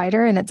healthcare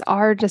provider, and it's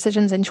our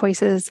decisions and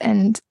choices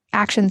and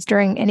actions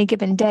during any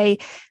given day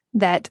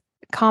that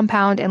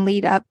compound and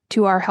lead up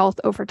to our health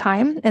over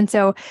time. And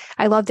so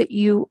I love that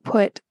you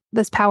put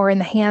this power in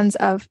the hands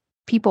of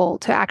people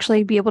to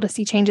actually be able to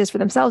see changes for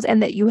themselves,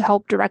 and that you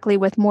help directly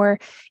with more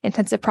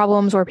intensive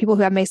problems or people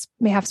who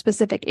may have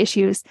specific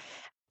issues.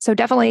 So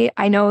definitely,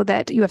 I know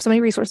that you have so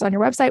many resources on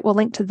your website. We'll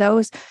link to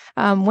those.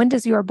 When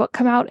does your book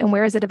come out, and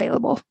where is it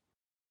available?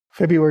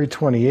 February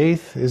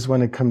 28th is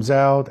when it comes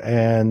out.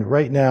 And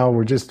right now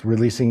we're just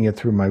releasing it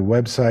through my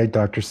website,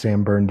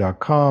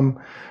 drsamberne.com.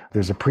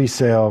 There's a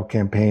pre-sale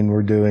campaign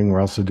we're doing.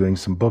 We're also doing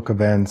some book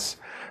events.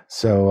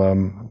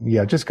 So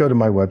just go to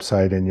my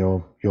website and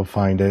you'll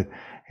find it.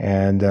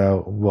 And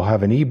we'll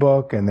have an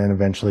ebook and then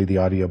eventually the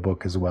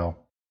audiobook as well.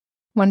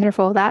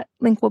 Wonderful. That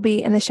link will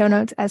be in the show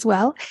notes as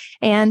well.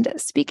 And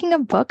speaking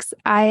of books,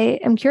 I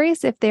am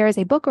curious if there is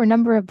a book or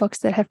number of books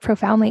that have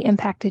profoundly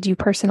impacted you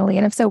personally,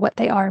 and if so, what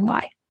they are and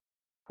why.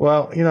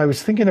 Well, I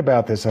was thinking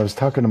about this. I was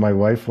talking to my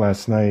wife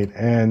last night,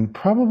 and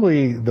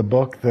probably the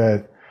book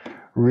that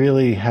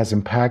really has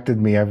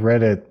impacted me, I've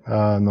read it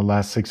in the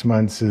last 6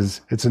 months,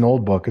 it's an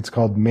old book. It's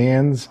called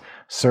Man's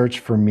Search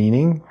for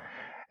Meaning.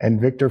 And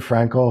Viktor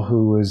Frankl,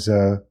 who was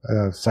a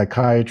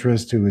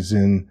psychiatrist who was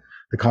in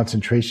the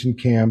concentration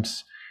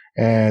camps.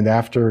 And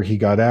after he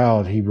got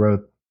out, he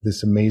wrote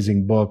this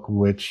amazing book,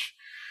 which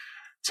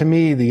to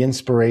me, the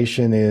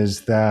inspiration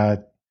is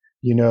that,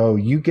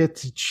 you get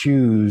to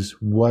choose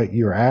what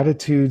your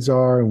attitudes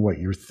are and what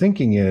your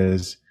thinking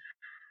is,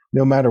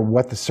 no matter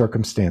what the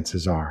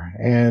circumstances are.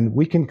 And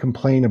we can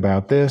complain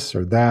about this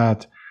or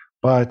that,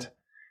 but,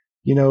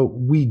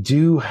 we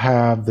do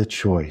have the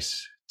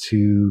choice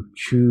to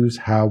choose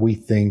how we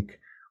think,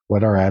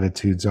 what our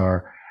attitudes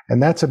are.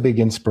 And that's a big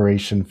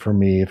inspiration for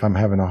me if I'm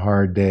having a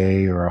hard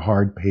day or a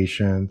hard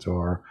patient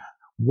or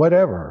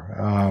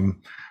whatever.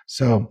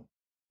 So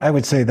I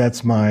would say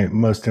that's my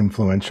most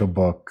influential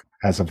book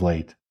as of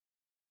late.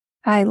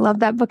 I love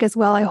that book as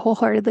well. I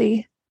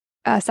wholeheartedly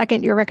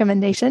second your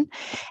recommendation.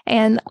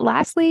 And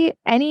lastly,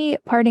 any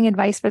parting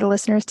advice for the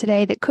listeners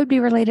today that could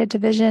be related to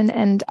vision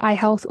and eye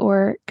health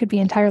or could be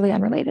entirely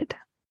unrelated?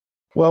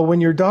 Well,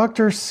 when your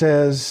doctor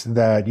says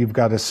that you've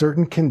got a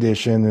certain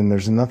condition and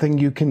there's nothing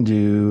you can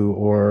do,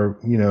 or,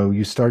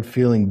 you start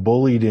feeling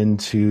bullied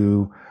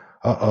into,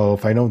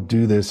 if I don't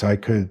do this, I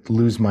could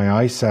lose my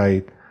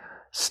eyesight,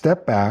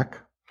 step back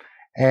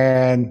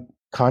and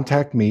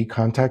contact me,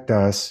 contact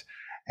us.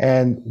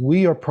 And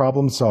we are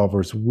problem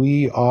solvers.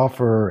 We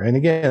offer, and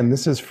again,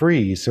 this is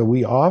free. So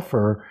we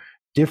offer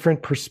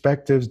different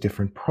perspectives,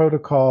 different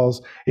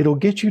protocols. It'll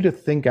get you to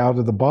think out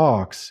of the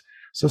box.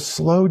 So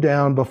slow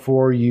down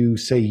before you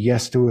say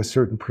yes to a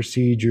certain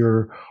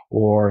procedure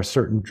or a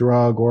certain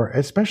drug, or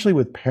especially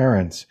with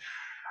parents.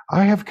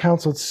 I have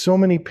counseled so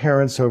many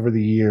parents over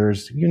the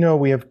years.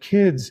 We have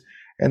kids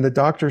and the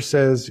doctor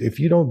says, if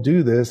you don't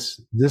do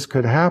this, this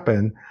could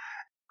happen.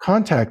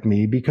 Contact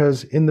me,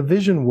 because in the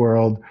vision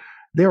world,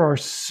 there are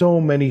so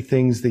many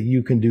things that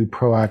you can do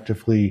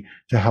proactively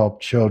to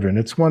help children.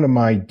 It's one of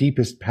my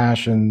deepest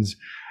passions,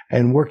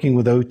 and working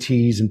with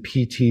OTs and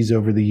PTs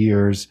over the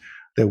years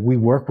that we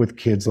work with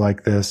kids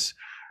like this.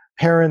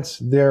 Parents,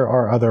 there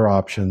are other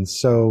options.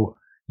 So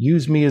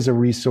use me as a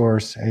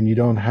resource, and you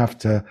don't have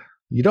to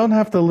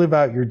live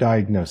out your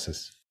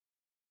diagnosis.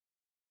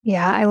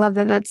 Yeah, I love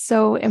that. That's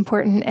so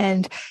important.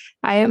 And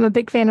I am a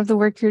big fan of the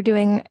work you're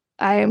doing.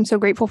 I am so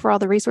grateful for all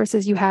the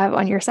resources you have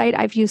on your site.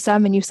 I've used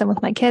some and used some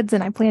with my kids,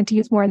 and I plan to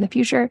use more in the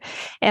future.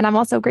 And I'm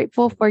also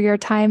grateful for your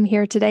time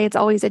here today. It's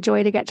always a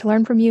joy to get to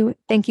learn from you.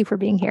 Thank you for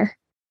being here.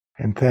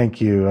 And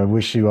thank you. I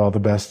wish you all the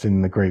best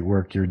in the great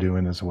work you're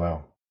doing as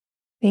well.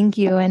 Thank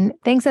you. And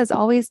thanks as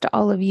always to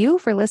all of you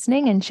for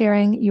listening and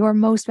sharing your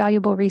most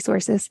valuable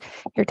resources,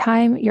 your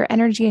time, your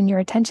energy, and your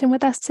attention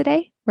with us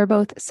today. We're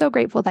both so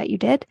grateful that you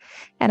did.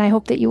 And I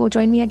hope that you will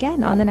join me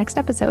again on the next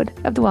episode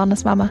of the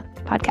Wellness Mama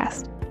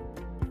podcast.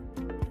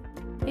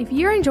 If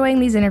you're enjoying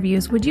these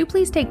interviews, would you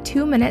please take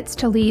 2 minutes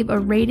to leave a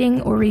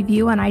rating or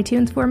review on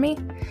iTunes for me?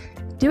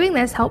 Doing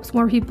this helps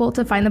more people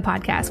to find the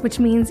podcast, which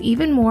means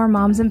even more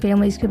moms and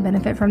families can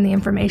benefit from the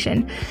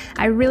information.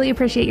 I really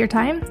appreciate your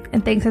time,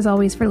 and thanks as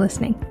always for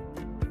listening.